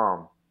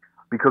become.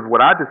 Because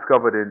what I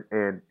discovered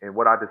in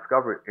what I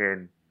discovered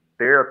in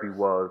therapy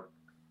was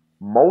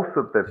most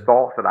of the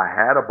thoughts that I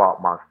had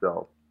about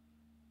myself,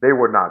 they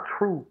were not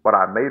true, but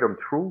I made them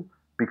true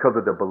because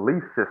of the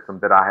belief system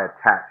that I had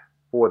attached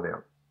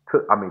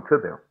to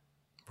them.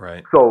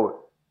 Right.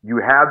 So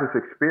you have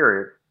this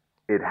experience,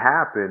 it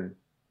happened,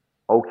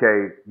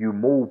 okay, you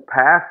move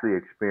past the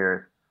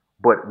experience,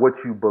 but what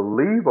you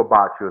believe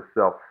about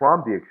yourself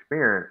from the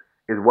experience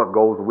is what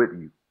goes with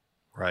you.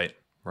 Right.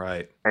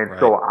 And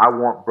so I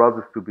want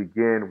brothers to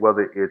begin,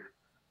 whether it's,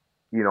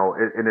 you know,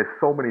 and there's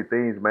so many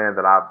things, man,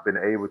 that I've been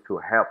able to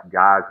help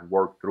guys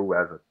work through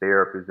as a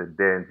therapist, and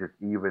then just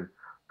even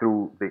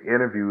through the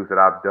interviews that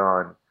I've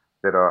done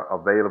that are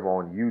available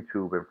on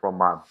YouTube and from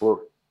my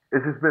book.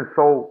 It's just been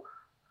so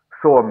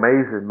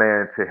amazing,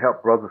 man, to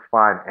help brothers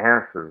find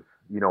answers,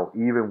 you know,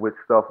 even with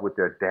stuff with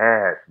their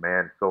dads,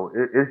 man. So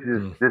it's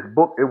just, this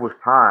book, it was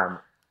time,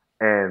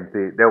 and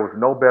there was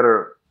no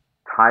better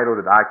title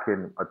that I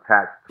can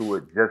attach to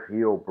it, Just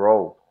Heal,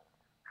 Bro.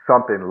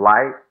 Something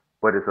light,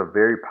 but it's a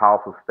very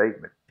powerful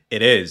statement.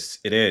 It is.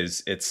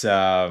 It's,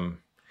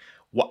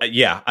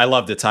 yeah, I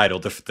love the title.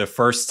 The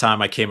first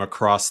time I came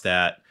across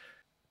that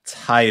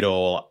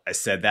title, I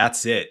said,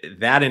 that's it.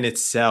 That in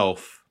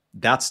itself,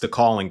 that's the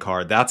calling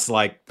card. That's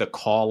like the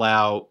call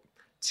out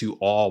to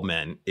all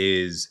men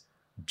is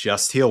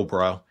just heal,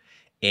 bro.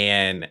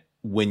 And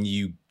when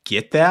you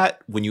get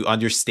that, when you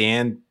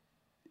understand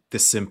the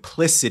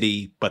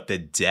simplicity, but the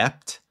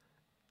depth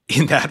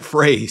in that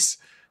phrase,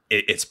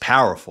 it's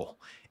powerful.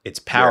 It's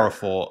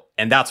powerful.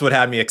 Yeah. And that's what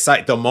had me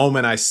excited. The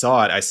moment I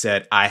saw it, I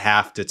said, I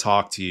have to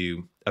talk to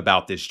you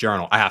about this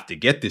journal. I have to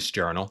get this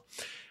journal,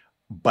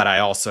 but I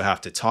also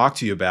have to talk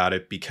to you about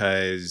it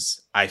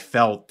because I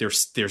felt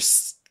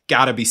there's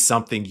got to be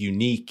something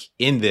unique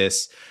in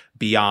this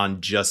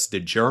beyond just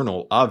the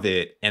journal of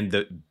it. And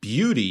the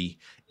beauty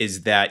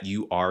is that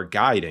you are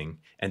guiding.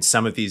 And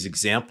some of these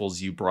examples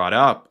you brought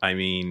up, I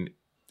mean,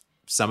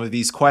 some of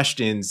these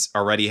questions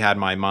already had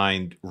my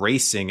mind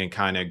racing and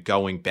kind of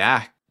going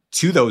back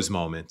to those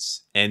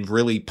moments and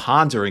really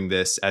pondering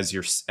this as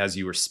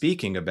you were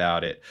speaking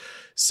about it.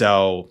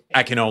 So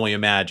I can only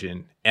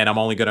imagine, and I'm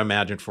only going to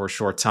imagine for a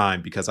short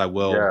time because I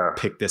will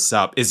pick this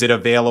up. Is it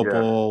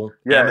available?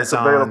 Yeah, Amazon? It's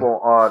available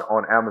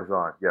on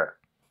Amazon. Yeah,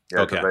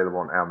 okay. It's available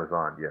on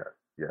Amazon. Yeah.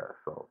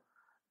 So,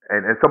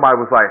 and somebody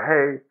was like,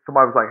 hey,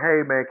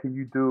 man, can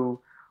you do?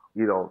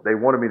 You know, they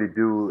wanted me to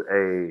do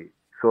a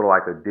sort of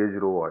like a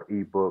digital or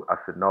ebook. I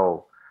said,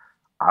 no,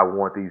 I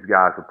want these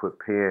guys to put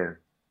pen.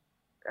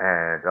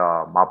 And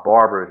my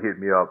barber hit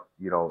me up,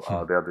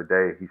 the other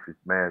day. He said,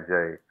 man,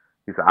 Jay,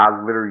 he said, I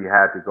literally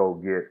had to go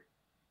get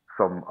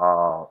some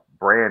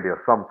brandy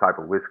or some type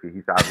of whiskey.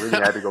 He said, I really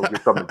had to go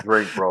get something to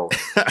drink, bro,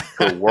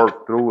 to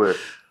work through it.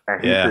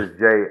 And he says,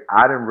 Jay,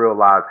 I didn't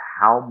realize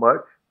how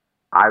much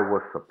I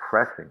was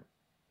suppressing.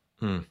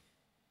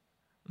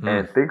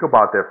 And think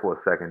about that for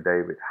a second,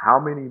 David. How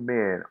many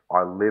men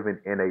are living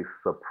in a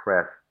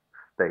suppressed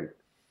state?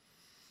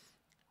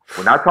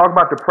 We're not talking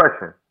about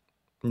depression.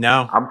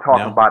 No. I'm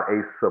talking about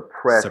a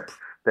suppressed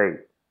state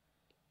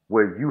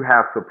where you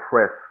have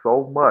suppressed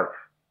so much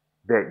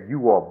that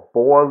you are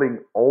boiling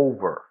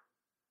over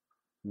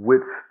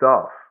with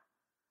stuff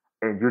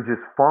and you're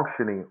just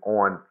functioning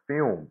on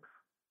fumes.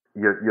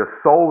 Your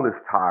soul is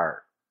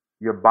tired.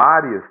 Your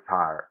body is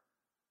tired.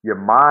 Your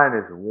mind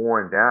is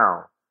worn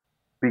down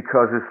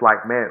because it's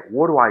like, man,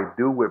 what do I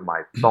do with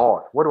my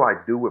thoughts? What do I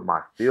do with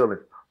my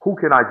feelings? Who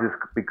can I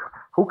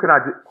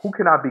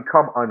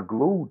become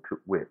unglued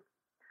with?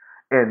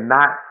 And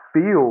not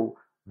feel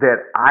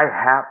that I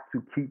have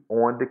to keep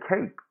on the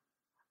cape.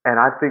 And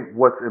I think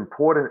what's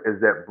important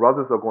is that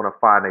brothers are going to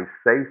find a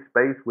safe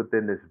space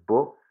within this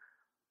book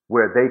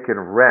where they can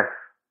rest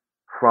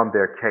from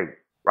their cape,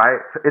 right?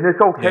 And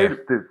it's okay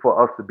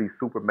for us to be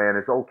Superman.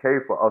 It's okay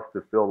for us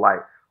to feel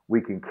like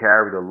we can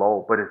carry the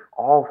load, but it's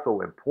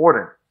also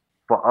important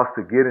for us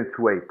to get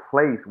into a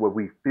place where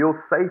we feel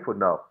safe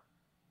enough.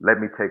 Let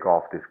me take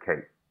off this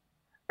cape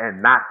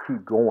and not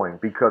keep going,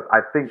 because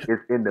I think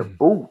it's in the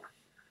booth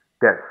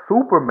that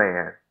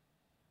Superman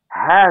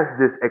has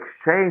this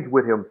exchange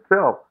with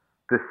himself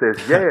that says,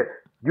 yeah,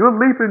 you're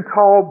leaping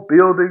tall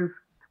buildings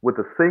with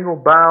a single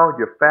bound.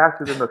 You're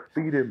faster than a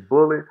speeding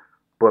bullet.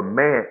 But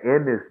man,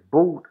 in this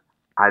booth,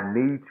 I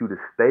need you to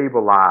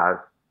stabilize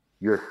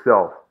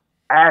yourself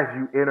as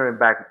you enter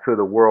back into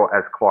the world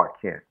as Clark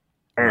Kent.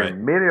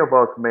 And many of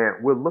us, man,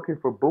 we're looking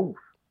for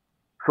booths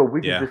so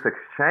we can just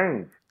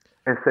exchange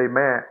and say,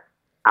 man,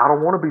 I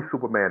don't want to be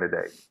Superman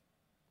today.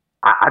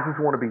 I just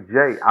want to be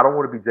Jay. I don't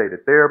want to be Jay the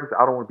therapist.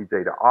 I don't want to be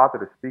Jay the author,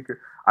 the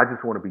speaker. I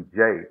just want to be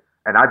Jay.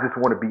 And I just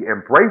want to be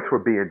embraced for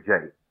being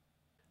Jay.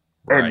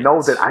 And know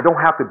that I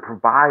don't have to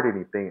provide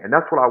anything. And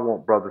that's what I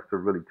want brothers to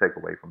really take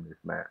away from this,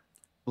 man.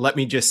 Let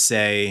me just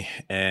say,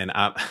 and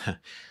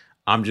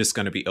I'm just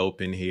going to be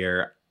open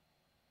here.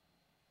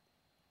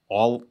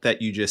 All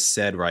that you just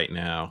said right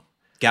now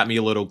got me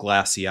a little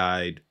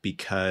glassy-eyed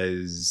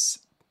because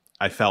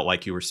I felt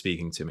like you were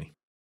speaking to me.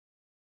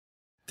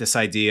 This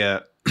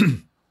idea...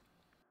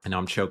 and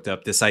I'm choked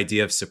up. This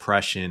idea of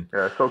suppression.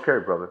 Yeah, it's okay,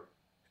 brother.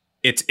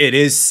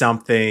 It's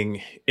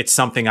something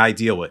I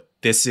deal with.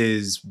 This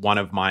is one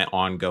of my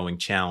ongoing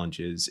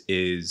challenges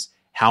is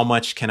how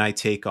much can I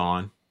take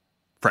on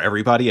for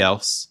everybody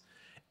else?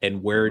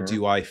 And where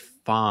do I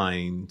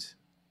find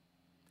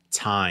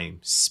time,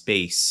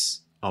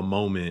 space, a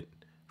moment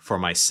for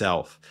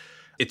myself?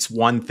 It's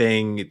one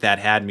thing that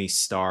had me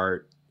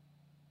start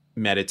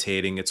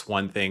meditating. It's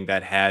one thing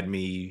that had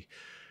me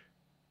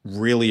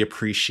really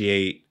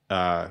appreciate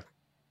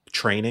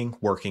training,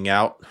 working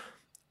out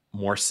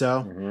more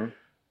so.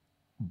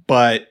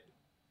 But,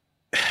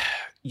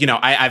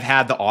 I've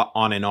had the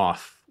on and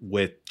off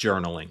with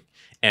journaling.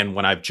 And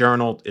when I've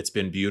journaled, it's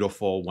been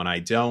beautiful. When I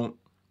don't,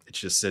 it's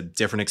just a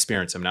different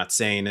experience. I'm not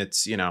saying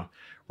it's,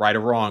 right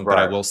or wrong, but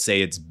I will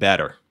say it's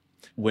better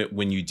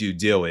when you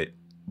do it.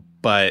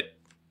 But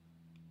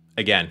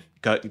again,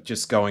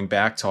 just going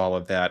back to all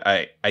of that,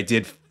 I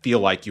did feel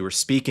like you were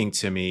speaking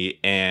to me,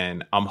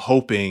 and I'm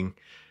hoping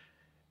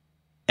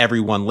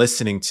everyone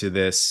listening to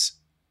this,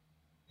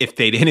 if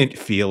they didn't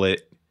feel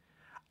it,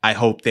 I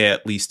hope they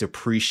at least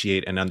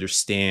appreciate and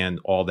understand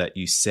all that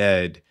you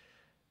said,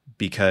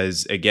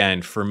 because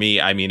again, for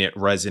me, I mean, it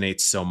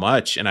resonates so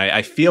much. And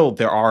I feel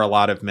there are a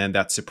lot of men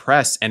that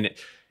suppress, and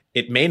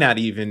it may not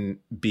even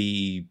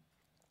be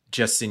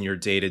just in your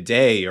day to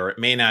day, or it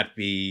may not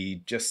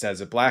be just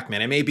as a black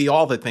man. It may be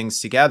all the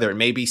things together. It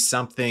may be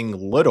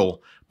something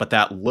little, But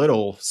that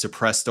little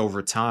suppressed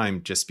over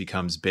time just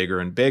becomes bigger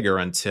and bigger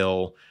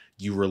until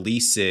you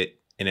release it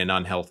in an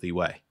unhealthy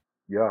way.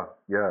 Yeah,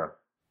 yeah.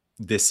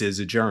 This is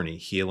a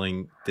journey.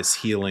 This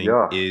healing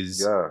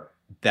is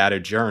that a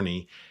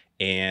journey.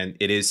 And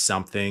it is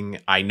something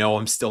I know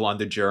I'm still on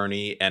the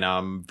journey, and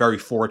I'm very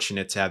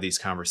fortunate to have these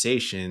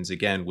conversations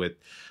again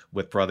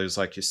with brothers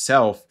like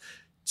yourself,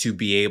 to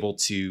be able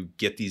to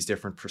get these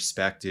different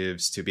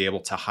perspectives, to be able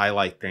to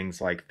highlight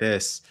things like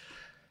this.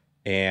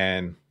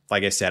 And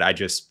like I said, I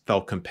just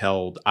felt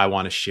compelled. I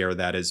want to share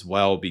that as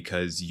well,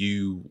 because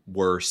you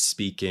were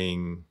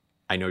speaking.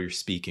 I know you're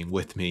speaking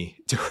with me,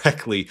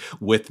 directly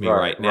with me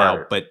right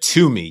now, but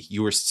to me,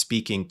 you were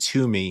speaking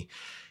to me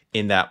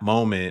in that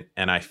moment,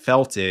 and I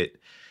felt it.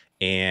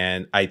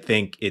 And I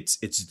think it's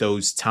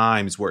those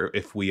times where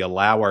if we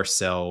allow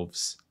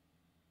ourselves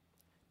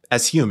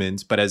as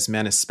humans, but as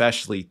men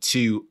especially,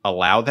 to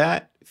allow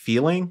that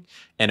feeling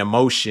and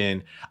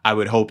emotion, I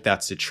would hope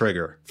that's a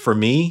trigger for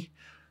me.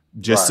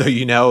 Just so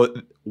you know,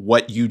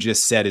 what you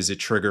just said is a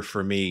trigger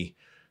for me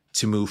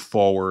to move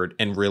forward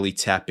and really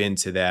tap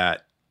into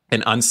that.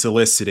 And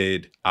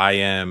unsolicited, I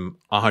am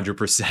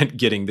 100%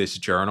 getting this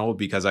journal,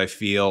 because I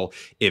feel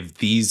if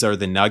these are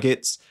the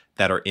nuggets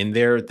that are in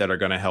there that are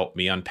going to help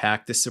me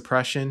unpack this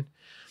suppression,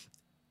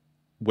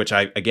 which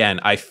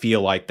I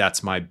feel like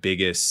that's my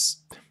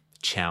biggest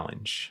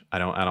challenge. I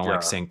don't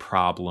like saying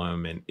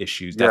problem and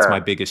issues. That's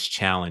my biggest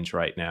challenge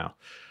right now.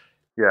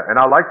 Yeah, and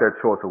I like that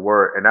choice of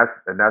word, and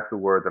that's the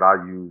word that I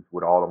use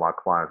with all of my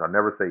clients. I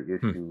never say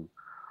issue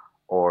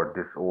or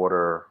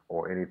disorder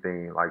or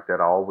anything like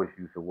that. I always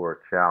use the word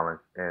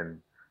challenge,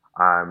 and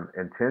I'm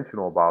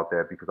intentional about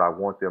that because I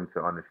want them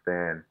to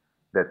understand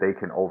that they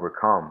can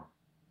overcome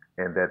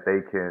and that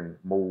they can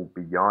move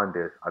beyond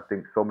this. I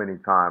think so many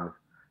times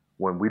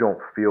when we don't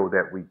feel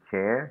that we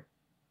can,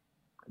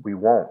 we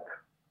won't.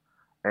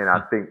 And I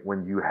think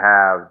when you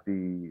have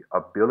the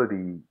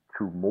ability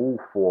to move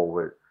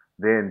forward,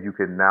 then you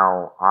can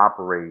now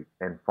operate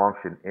and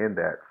function in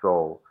that.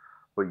 So,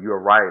 but you're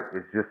right.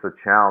 It's just a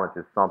challenge.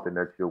 It's something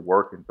that you're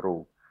working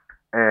through.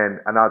 And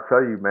I'll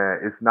tell you,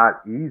 man, it's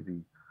not easy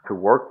to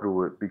work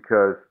through it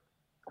because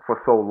for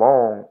so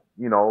long,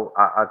 you know,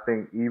 I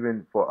think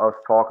even for us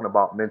talking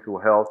about mental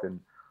health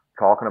and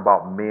talking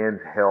about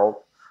men's health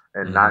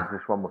and not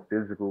just from a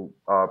physical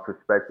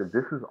perspective,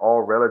 this is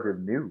all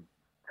relative new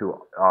to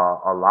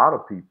a lot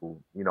of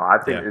people. You know, I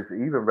think it's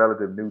even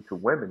relative new to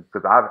women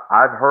because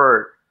I've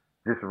heard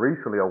just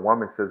recently a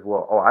woman says,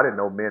 well, I didn't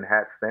know men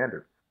had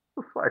standards.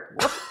 It's like,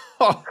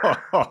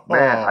 what?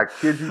 Man, I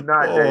kid you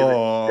not,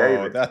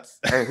 David.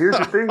 And here's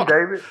the thing,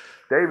 David.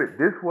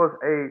 This was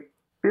a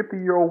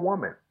 50-year-old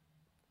woman.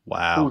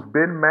 Wow. Who's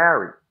been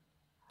married.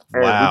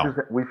 And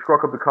we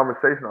struck up the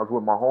conversation. I was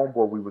with my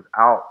homeboy. We was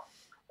out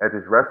at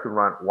this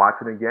restaurant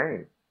watching a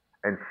game.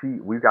 And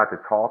we got to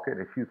talking,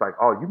 and she's like,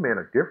 oh, you men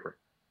are different.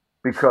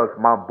 Because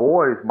my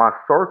boys, my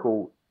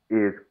circle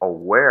is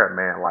aware,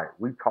 man. Like,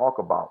 we talk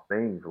about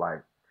things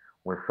like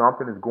when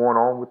something is going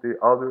on with the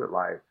other,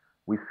 like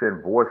we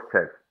send voice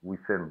texts, we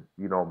send,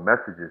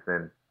 messages.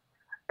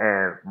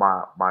 And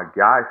my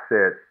guy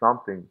said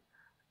something,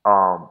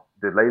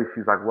 the lady,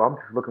 she's like, well, I'm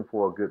just looking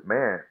for a good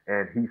man.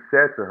 And he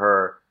said to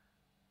her,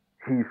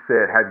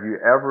 have you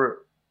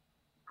ever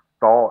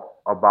thought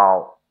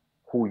about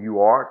who you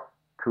are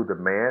to the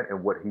man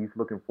and what he's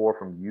looking for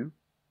from you?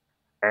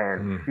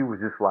 And she was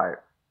just like,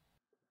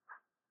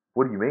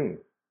 what do you mean?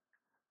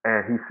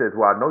 And he says,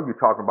 well, I know you're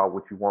talking about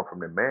what you want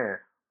from the man,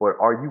 but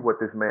are you what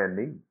this man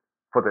needs?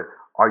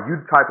 Are you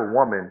the type of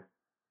woman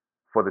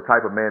for the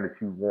type of man that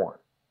you want?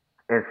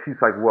 And she's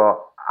like,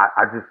 well,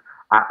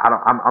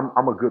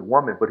 I'm a good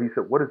woman. But he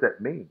said, what does that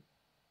mean?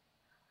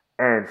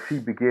 And she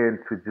began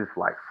to just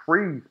like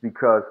freeze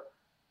because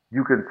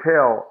you can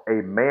tell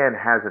a man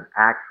hasn't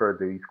asked her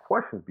these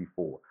questions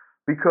before.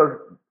 Because,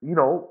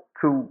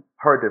 to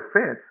her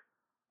defense,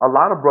 a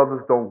lot of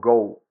brothers don't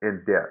go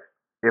in depth.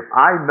 If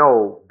I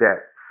know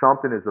that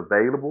something is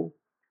available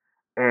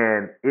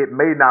and it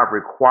may not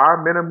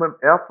require minimum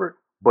effort,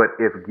 but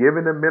if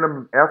given the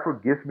minimum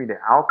effort gets me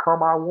the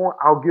outcome I want,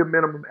 I'll give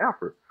minimum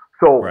effort.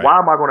 So why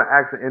am I going to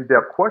ask an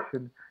in-depth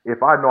question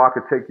if I know I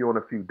could take you on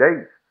a few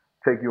dates,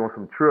 take you on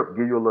some trip,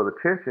 give you a little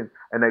attention,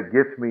 and that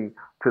gets me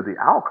to the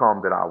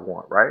outcome that I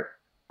want, right?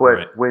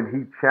 But when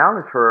he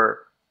challenged her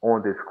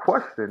on this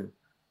question,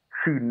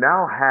 she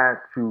now had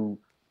to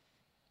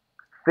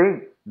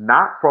think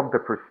not from the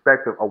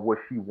perspective of what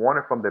she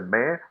wanted from the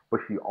man, but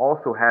she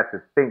also had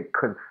to think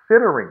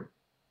considering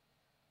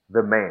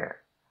the man.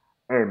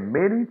 And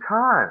many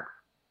times,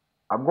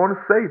 I'm going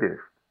to say this,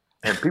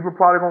 and people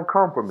probably going to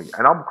come for me,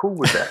 and I'm cool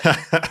with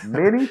that.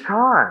 Many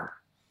times,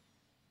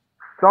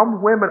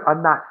 some women are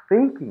not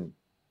thinking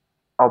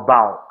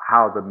about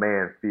how the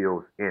man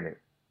feels in it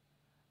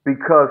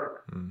because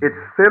it's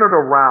centered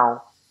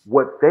around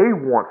what they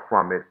want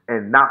from it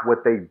and not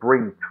what they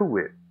bring to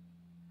it.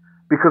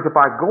 Because if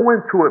I go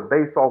into it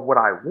based off what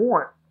I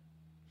want,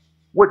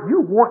 what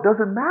you want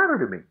doesn't matter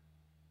to me.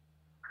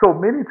 So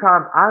many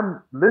times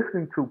I'm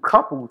listening to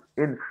couples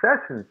in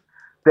sessions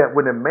that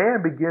when a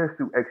man begins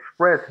to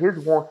express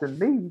his wants and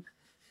needs,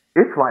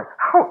 it's like,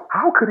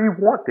 how could he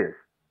want this?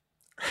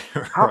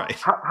 Right.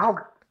 How,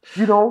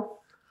 you know,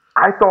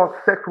 I thought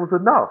sex was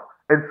enough.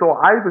 And so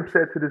I even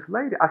said to this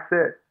lady, I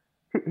said,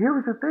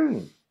 here's the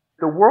thing.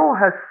 The world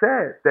has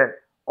said that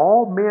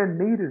all men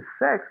need is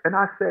sex. And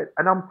I said,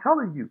 and I'm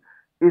telling you,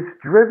 it's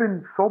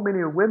driven so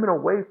many women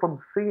away from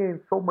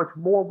seeing so much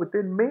more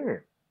within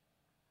men.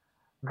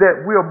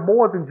 That we're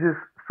more than just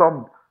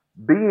some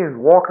beings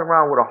walking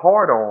around with a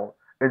heart on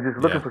and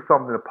just looking for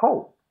something to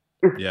poke.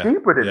 It's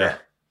deeper than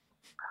that.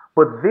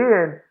 But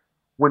then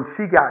when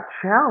she got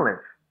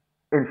challenged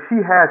and she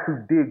had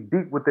to dig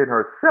deep within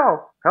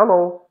herself,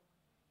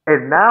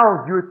 and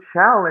now you're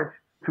challenged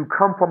to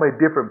come from a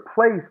different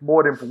place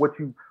more than what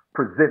you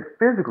present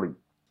physically.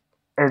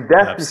 And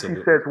that's when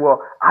she says,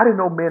 well, I didn't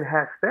know men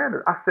had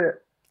standards. I said,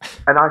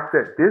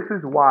 this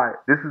is why,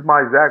 this is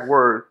my exact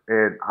words,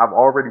 and I've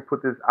already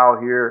put this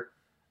out here,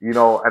 you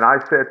know, and I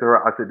said to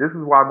her, I said, this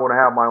is why I'm going to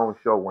have my own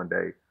show one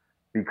day,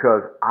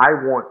 because I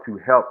want to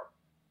help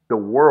the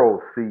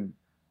world see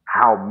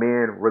how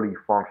men really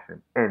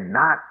function, and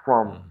not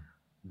from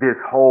this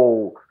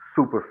whole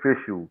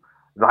superficial,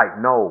 like,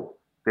 no,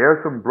 there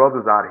are some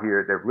brothers out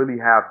here that really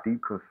have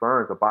deep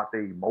concerns about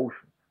their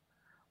emotions.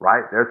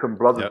 Right? There's some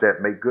brothers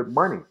that make good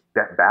money,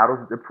 that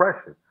battles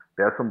depression.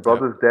 There's some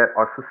brothers that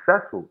are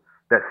successful,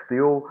 that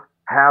still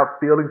have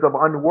feelings of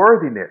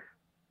unworthiness,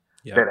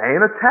 that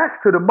ain't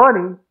attached to the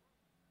money.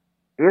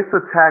 It's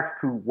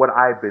attached to what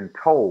I've been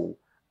told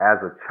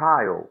as a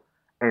child.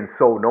 And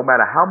so no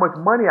matter how much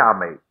money I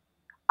make,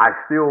 I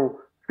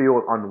still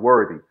feel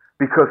unworthy.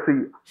 Because,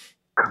 see,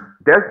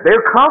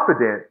 they're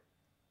confident,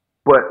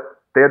 but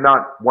they're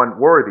not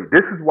unworthy.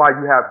 This is why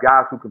you have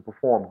guys who can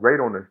perform great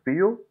on the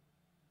field,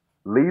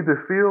 leave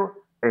the field,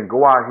 and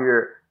go out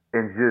here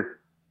and just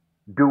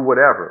do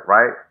whatever,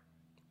 right?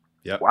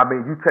 Yep. I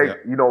mean, you take,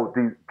 you know,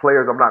 these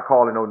players, I'm not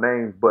calling no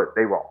names, but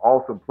they were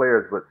awesome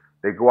players, but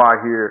they go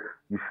out here,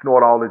 you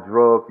snort all the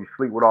drugs, you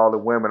sleep with all the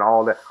women,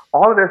 all that.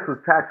 All of that's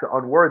attached to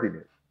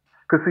unworthiness.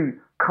 Because, see,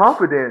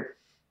 confidence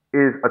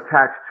is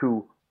attached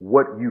to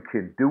what you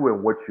can do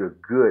and what you're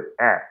good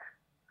at.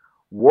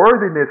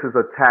 Worthiness is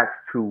attached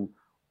to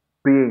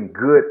being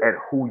good at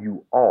who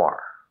you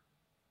are.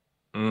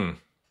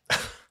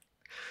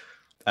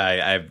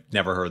 I've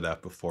never heard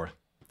that before.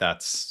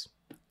 That's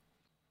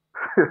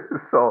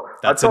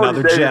that's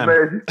another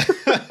gem.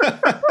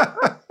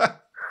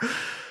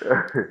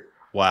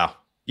 Wow.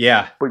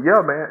 Yeah. But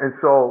yeah, man. And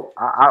so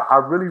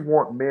I really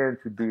want men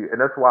to be, and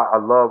that's why I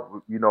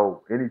love, you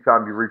know,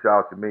 anytime you reach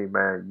out to me,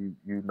 man,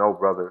 you know,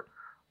 brother,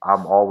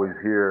 I'm always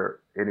here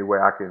any way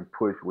I can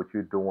push what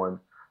you're doing,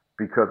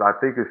 because I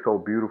think it's so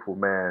beautiful,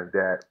 man,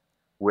 that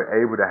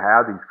we're able to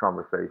have these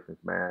conversations,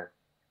 man.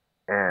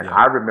 And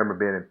I remember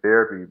being in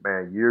therapy,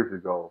 man, years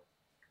ago,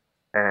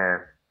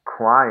 and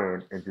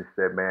crying and just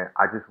said, man,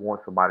 I just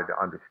want somebody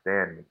to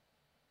understand me.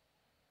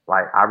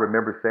 Like, I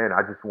remember saying,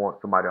 I just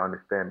want somebody to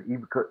understand me.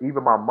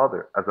 Even my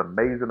mother, as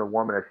amazing a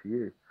woman as she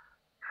is,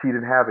 she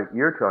didn't have an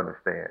ear to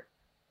understand,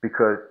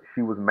 because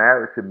she was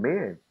married to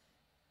men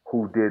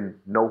who didn't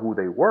know who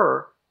they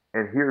were.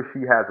 And here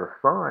she has a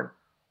son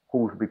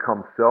who's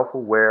become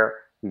self-aware.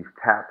 He's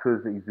tapped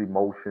to his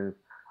emotions.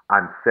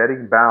 I'm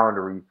setting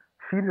boundaries.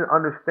 She didn't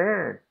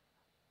understand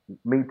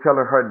me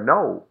telling her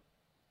no.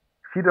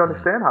 She didn't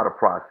understand how to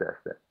process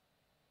that.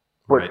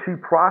 But she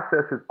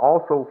processes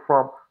also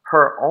from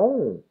her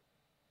own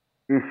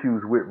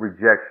issues with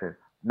rejection.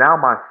 Now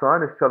my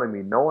son is telling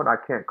me no, and I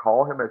can't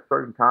call him at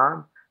certain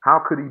times.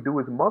 How could he do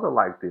his mother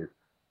like this?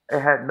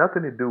 It had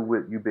nothing to do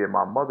with you being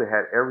my mother. It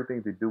had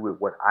everything to do with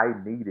what I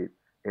needed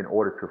in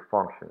order to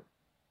function.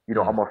 You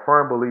know, I'm a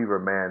firm believer,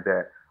 man,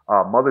 that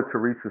Mother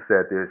Teresa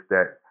said this,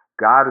 that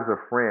God is a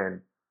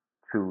friend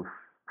to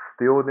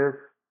stillness,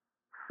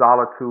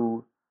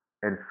 solitude,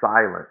 and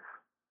silence.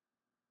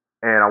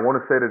 And I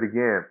want to say that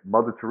again.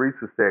 Mother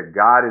Teresa said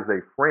God is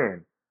a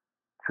friend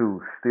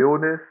to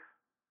stillness,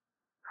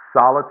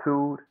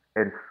 solitude,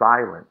 and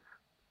silence.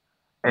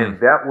 And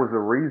that was the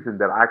reason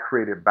that I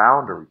created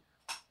boundaries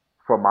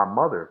for my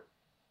mother.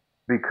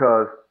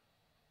 Because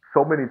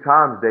so many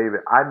times, David,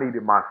 I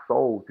needed my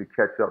soul to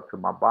catch up to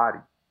my body.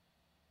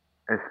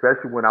 And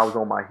especially when I was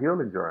on my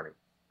healing journey.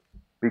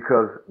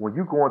 Because when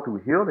you're going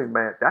through healing,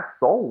 man, that's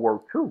soul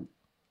work too.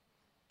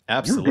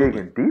 Absolutely. You're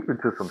digging deep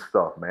into some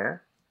stuff, man.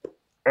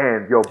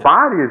 And your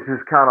body is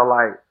just kind of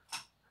like,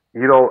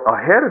 you know,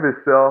 ahead of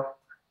itself,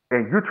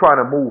 and you're trying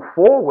to move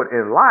forward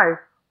in life,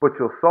 but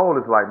your soul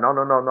is like,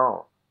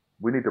 no.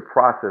 We need to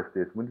process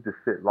this. We need to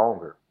sit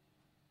longer.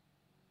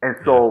 And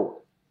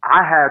so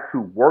I had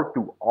to work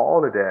through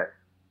all of that,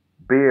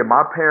 being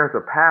my parents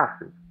are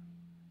pastors.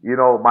 You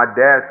know, my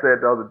dad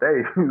said the other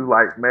day, he was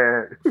like,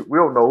 man, we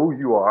don't know who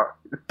you are.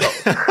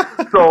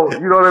 So,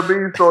 you know what I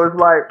mean? So it's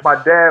like my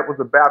dad was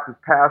a Baptist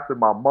pastor.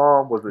 My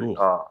mom was an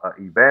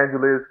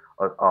evangelist,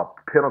 a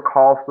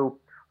Pentecostal.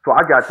 So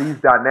I got these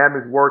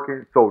dynamics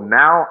working. So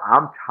now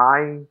I'm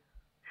tying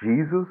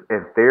Jesus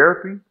and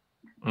therapy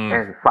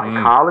and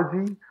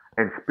psychology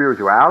and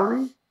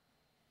spirituality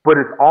But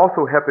it's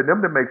also helping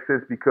them to make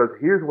sense because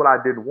here's what I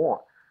didn't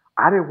want.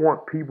 I didn't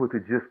want people to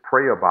just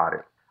pray about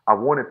it. I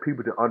wanted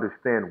people to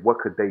understand what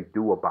could they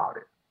do about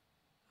it.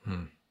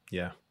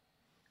 Yeah.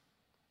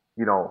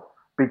 You know,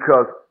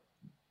 because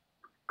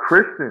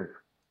Christians,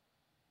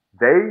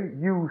 they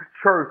use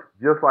church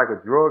just like a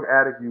drug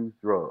addict uses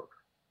drugs.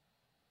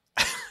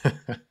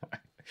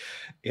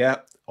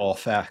 Yeah, all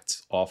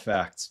facts.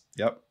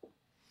 Yep.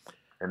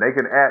 And they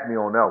can at me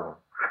on that one.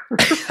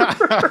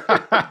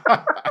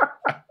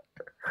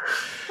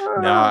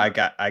 No,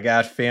 I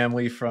got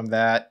family from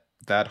that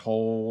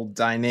whole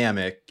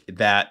dynamic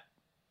that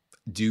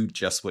do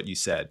just what you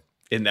said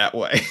in that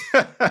way.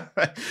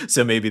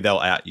 So maybe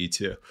they'll at you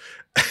too.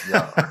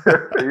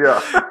 Yeah.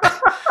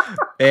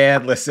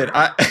 And listen,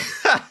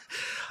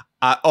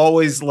 I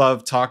always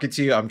love talking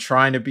to you. I'm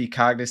trying to be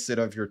cognizant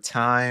of your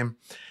time.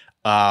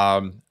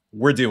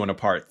 We're doing a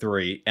part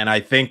 3, and I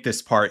think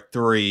this part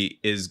 3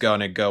 is going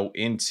to go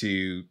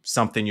into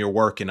something you're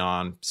working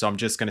on. So I'm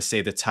just going to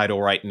say the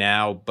title right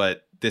now,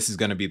 but this is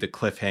going to be the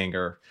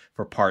cliffhanger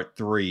for part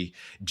 3,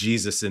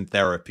 Jesus in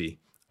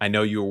Therapy. I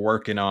know you were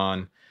working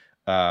on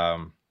a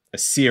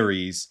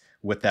series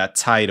with that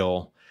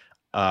title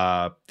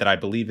that I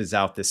believe is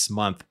out this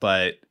month,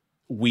 but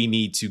we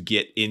need to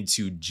get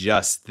into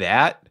just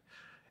that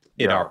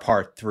in our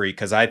part 3,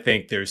 because I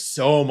think there's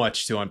so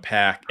much to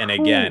unpack. And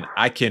again,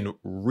 I can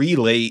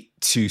relate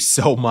to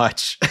so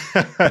much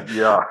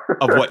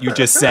of what you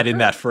just said in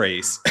that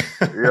phrase.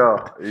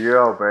 Yeah,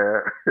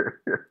 man.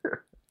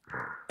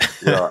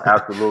 Yeah,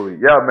 absolutely.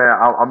 Yeah, man,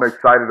 I'm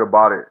excited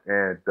about it.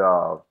 And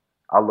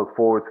I look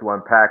forward to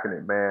unpacking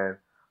it, man.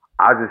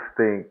 I just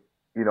think,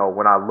 you know,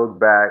 when I look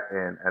back,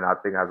 and I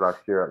think as I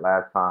shared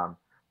last time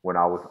when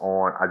I was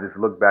on, I just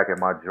look back at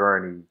my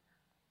journey.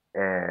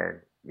 And,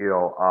 you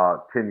know,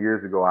 10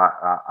 years ago,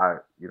 I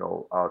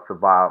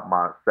survived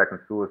my second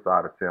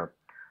suicide attempt.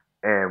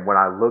 And when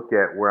I look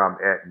at where I'm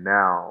at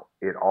now,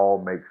 it all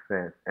makes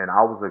sense. And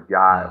I was a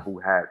guy who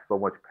had so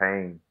much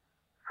pain,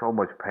 so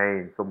much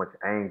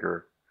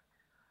anger.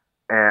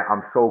 And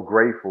I'm so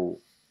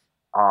grateful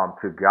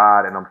to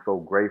God, and I'm so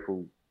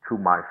grateful to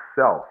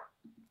myself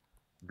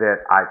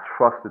that I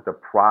trusted the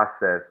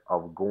process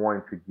of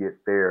going to get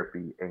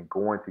therapy and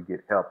going to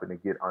get help and to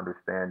get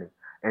understanding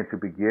and to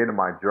begin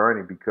my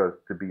journey. Because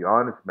to be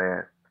honest,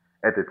 man,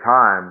 at the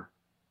time,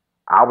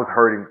 I was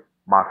hurting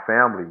my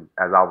family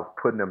as I was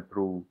putting them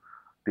through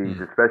these,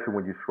 especially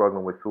when you're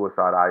struggling with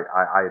suicide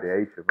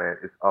ideation, man.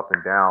 It's up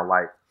and down.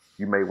 Like,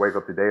 you may wake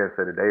up today and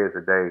say today is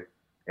a day,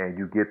 and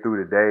you get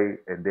through the day,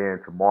 and then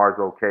tomorrow's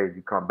okay.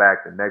 You come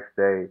back the next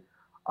day,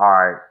 all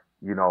right,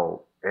 you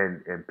know,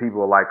 and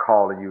people are like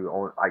calling you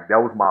on, like, that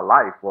was my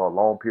life for a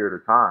long period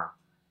of time.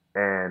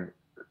 And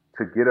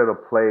to get at a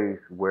place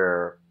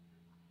where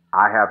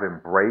I have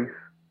embraced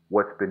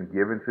what's been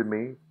given to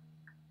me,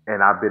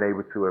 and I've been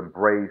able to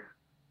embrace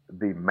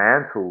the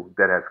mantle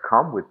that has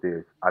come with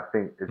this, I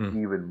think it's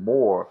even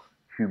more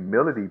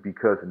humility,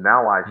 because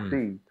now I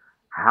see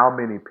how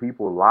many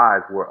people's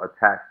lives were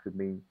attached to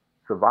me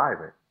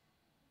surviving.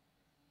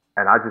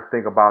 And I just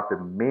think about the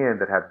men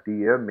that have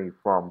DM'd me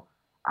from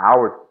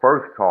our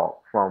first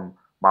talk, from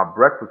my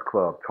Breakfast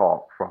Club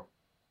talk, from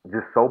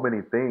just so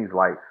many things.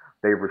 Like,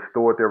 they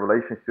restored their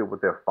relationship with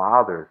their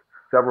fathers.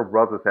 Several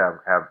brothers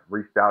have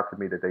reached out to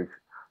me that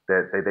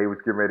they was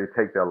getting ready to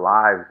take their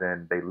lives,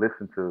 and they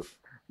listened to,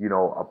 you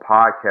know, a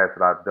podcast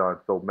that I've done.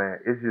 So, man,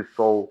 it's just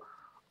so,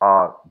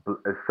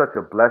 it's such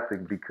a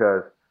blessing,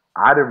 because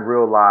I didn't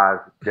realize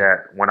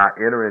that when I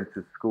entered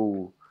into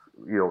school,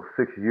 you know,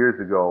 6 years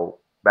ago,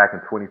 back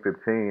in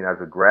 2015, as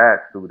a grad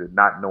student,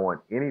 not knowing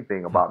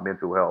anything about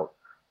mental health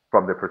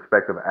from the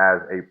perspective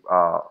as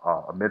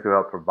a mental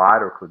health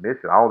provider,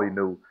 clinician. I only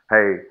knew,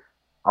 hey,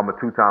 I'm a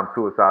 2-time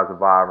suicide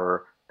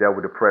survivor, dealt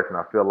with depression.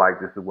 I feel like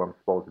this is where I'm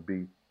supposed to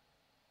be.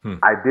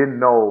 I didn't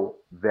know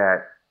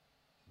that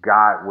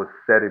God was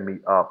setting me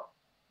up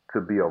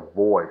to be a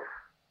voice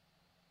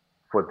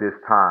for this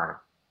time.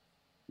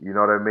 You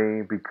know what I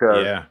mean?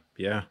 Because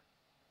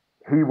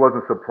he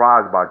wasn't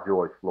surprised by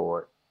George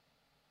Floyd.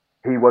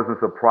 He wasn't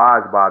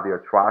surprised by the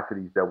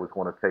atrocities that was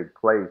going to take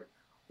place,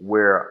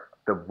 where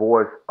the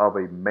voice of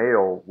a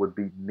male would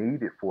be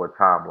needed for a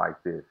time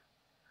like this.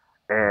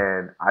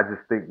 And I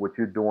just think what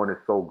you're doing is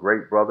so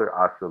great, brother.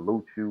 I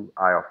salute you.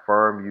 I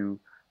affirm you,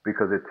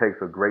 because it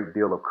takes a great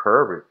deal of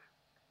courage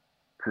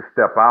to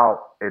step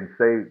out and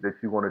say that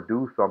you want to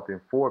do something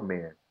for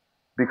men,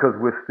 because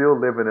we're still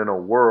living in a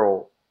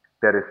world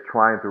that is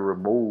trying to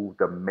remove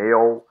the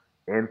male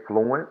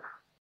influence.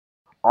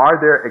 Are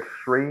there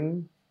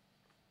extremes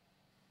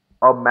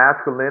of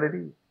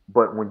masculinity?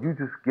 But when you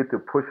just get to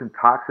pushing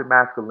toxic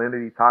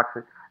masculinity,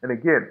 and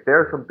again, there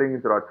are some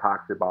things that are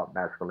toxic about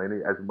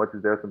masculinity as much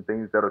as there are some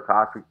things that are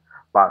toxic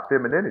about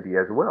femininity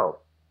as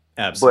well.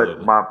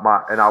 Absolutely. But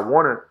and I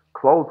want to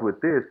close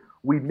with this: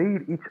 we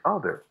need each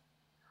other.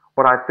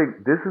 But I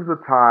think this is a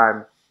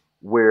time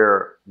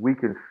where we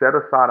can set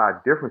aside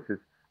our differences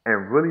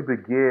and really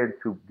begin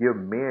to give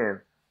men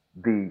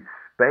the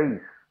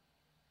space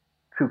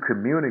to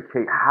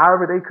communicate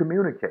however they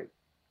communicate,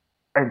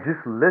 and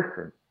just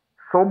listen.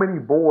 so many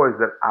boys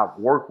that I've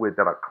worked with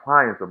that are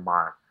clients of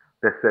mine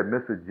that said,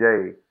 Mr.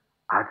 J,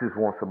 I just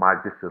want somebody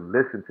just to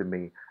listen to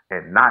me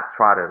and not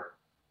try to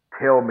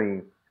tell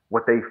me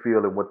what they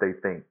feel and what they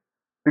think.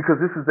 Because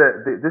this is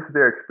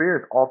their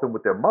experience often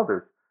with their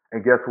mothers.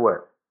 And guess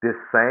what? This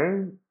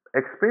same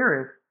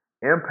experience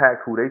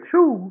impacts who they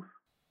choose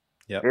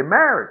in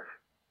marriage.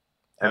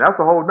 And that's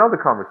a whole nother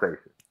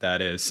conversation.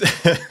 That is.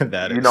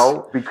 You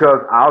know, because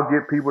I'll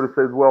get people that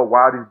says, well, why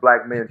are these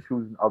black men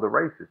choosing other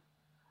races?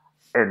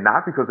 And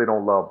not because they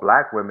don't love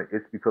black women,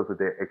 it's because of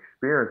their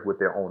experience with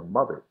their own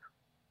mothers.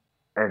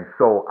 And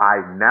so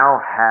I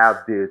now have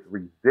this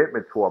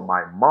resentment toward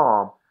my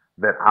mom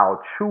that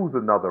I'll choose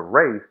another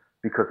race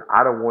because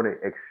I don't want to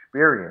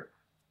experience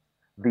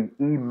the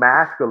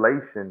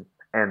emasculation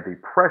and the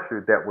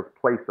pressure that was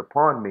placed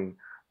upon me,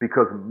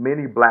 because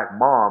many black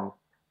moms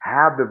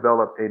have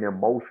developed an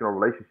emotional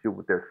relationship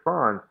with their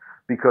sons,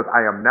 because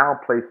I am now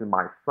placing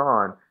my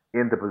son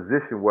in the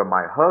position where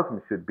my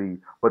husband should be,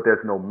 but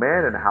there's no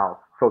man in the house,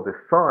 so the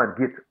son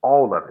gets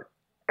all of it.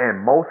 And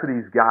most of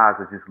these guys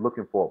are just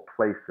looking for a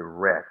place to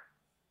rest.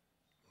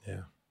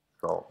 Yeah.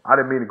 So I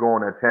didn't mean to go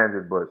on that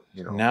tangent, but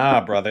you know.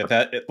 Nah,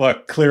 brother.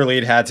 Look, clearly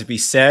it had to be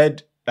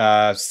said.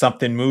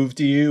 Something moved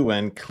you,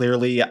 and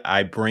clearly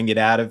I bring it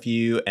out of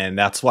you, and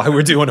that's why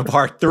we're doing a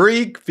part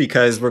 3,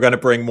 because we're going to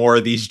bring more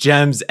of these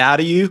gems out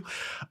of you.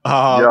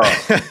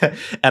 And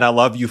I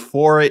love you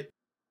for it.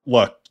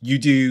 Look, you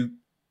do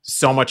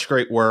so much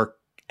great work,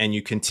 and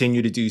you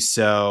continue to do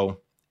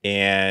so.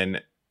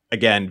 And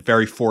again,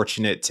 very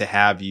fortunate to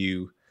have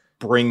you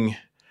bring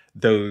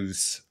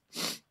those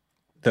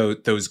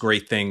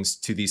great things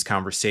to these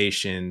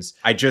conversations.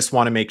 I just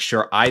want to make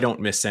sure I don't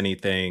miss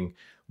anything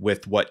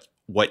with what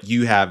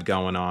you have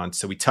going on.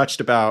 So we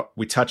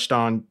touched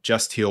on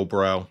Just Heal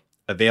Bro,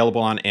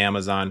 available on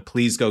Amazon.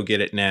 Please go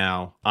get it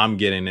now. I'm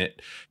getting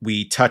it.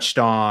 We touched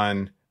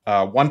on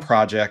one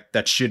project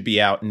that should be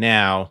out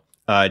now,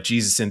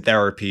 Jesus in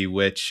Therapy,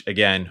 which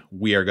again,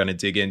 we are going to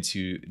dig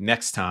into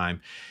next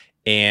time.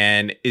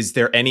 And is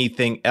there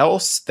anything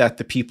else that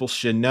the people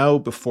should know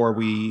before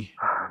we?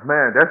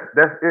 Man,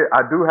 that's it.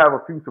 I do have a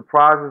few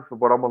surprises,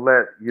 but I'm gonna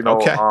let you know.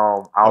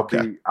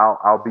 Okay.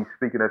 I'll be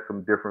speaking at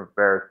some different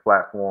various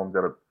platforms that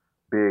are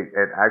big,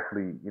 and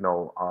actually,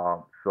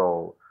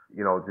 so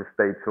just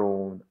stay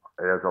tuned.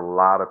 There's a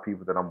lot of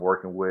people that I'm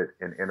working with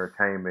in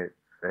entertainment,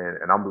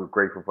 and I'm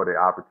grateful for the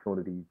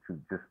opportunity to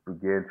just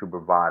begin to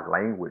provide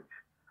language.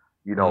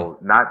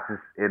 Not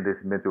just in this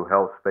mental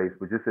health space,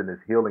 but just in this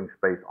healing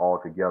space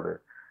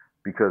altogether,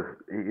 because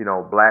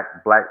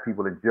black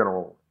people in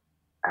general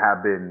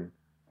have been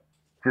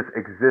just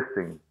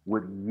existing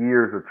with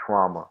years of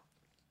trauma.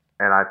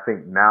 And I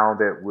think now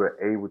that we're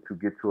able to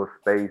get to a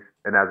space,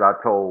 and as I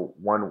told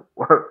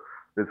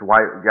this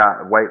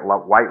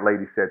white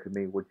lady said to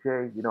me, well,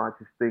 Jay, I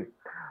just think,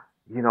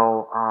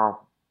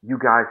 you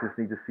guys just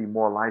need to see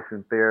more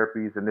licensed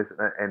therapies and this,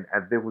 and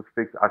this was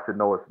fixed. I said,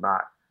 no, it's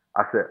not.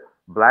 I said,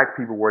 black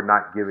people were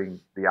not given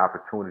the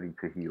opportunity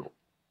to heal.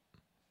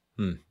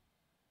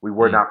 We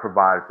were not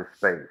provided the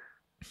space.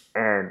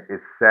 And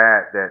it's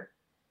sad that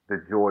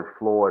the George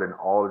Floyd and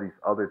all of these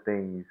other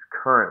things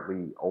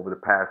currently over the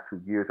past 2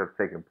 years have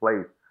taken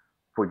place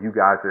for you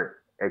guys to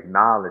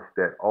acknowledge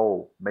that,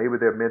 maybe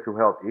their mental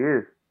health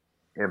is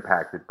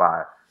impacted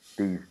by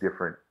these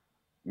different,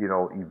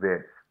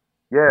 events.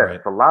 Yeah, right.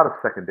 It's a lot of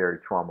secondary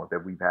trauma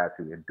that we've had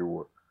to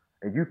endure.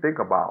 And you think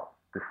about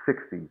the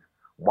 60s,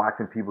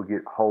 watching people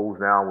get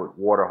hosed down with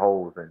water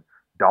hose and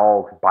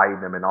dogs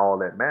biting them and all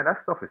that. Man, that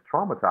stuff is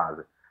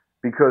traumatizing,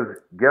 because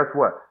guess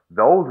what?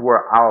 Those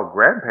were our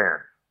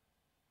grandparents.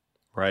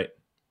 Right.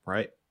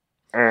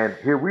 And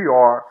here we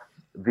are,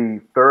 the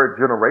third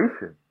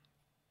generation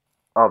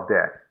of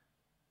that.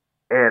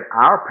 And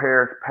our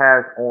parents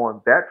passed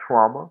on that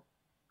trauma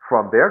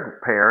from their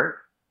parents.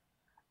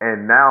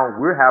 And now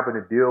we're having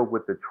to deal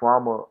with the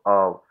trauma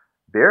of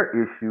their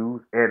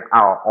issues and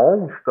our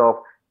own stuff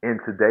in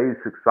today's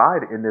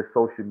society, in this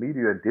social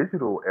media and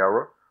digital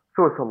era.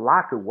 So it's a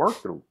lot to work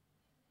through.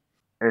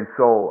 And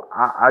so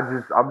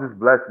I'm just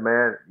blessed,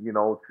 man,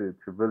 to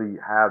really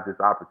have this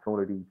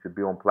opportunity to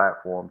be on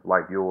platforms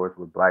like yours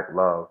with Black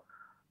Love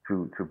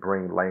to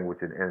bring language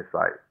and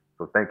insight.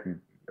 So thank you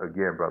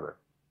again, brother.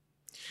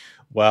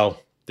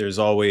 Well, there's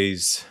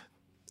always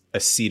a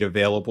seat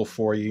available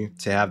for you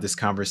to have this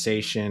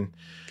conversation,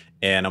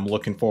 and I'm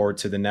looking forward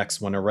to the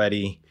next one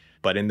already.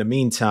 But in the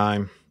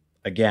meantime,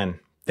 again,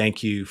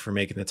 thank you for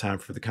making the time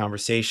for the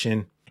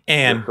conversation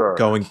and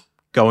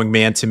going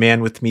man to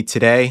man with me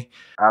today.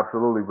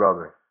 Absolutely,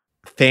 brother.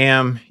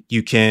 Fam,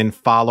 you can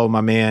follow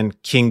my man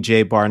King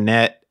J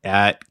Barnett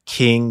at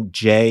King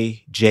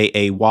J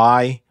Jay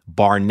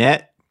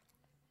Barnett.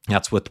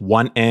 That's with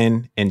one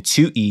N and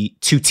two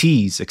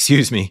T's,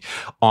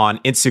 on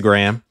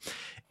Instagram.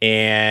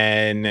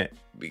 And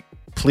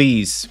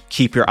please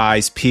keep your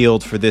eyes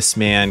peeled for this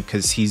man,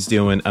 because he's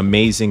doing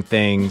amazing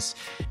things.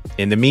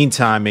 In the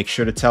meantime, make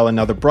sure to tell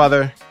another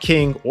brother,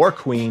 king or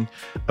queen,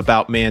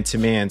 about Man to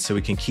Man, so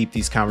we can keep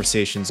these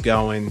conversations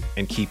going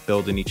and keep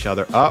building each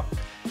other up.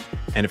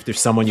 And if there's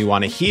someone you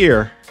want to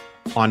hear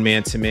on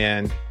Man to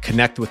Man.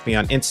 Connect with me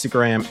on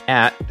Instagram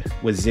at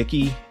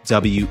Wasicki,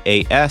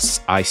 WASICKI,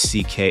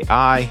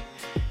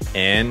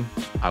 and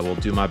I will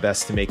do my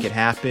best to make it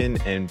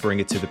happen and bring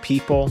it to the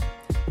people.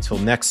 Until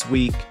next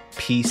week,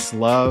 peace,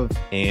 love,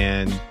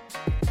 and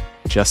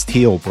just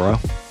heal, bro.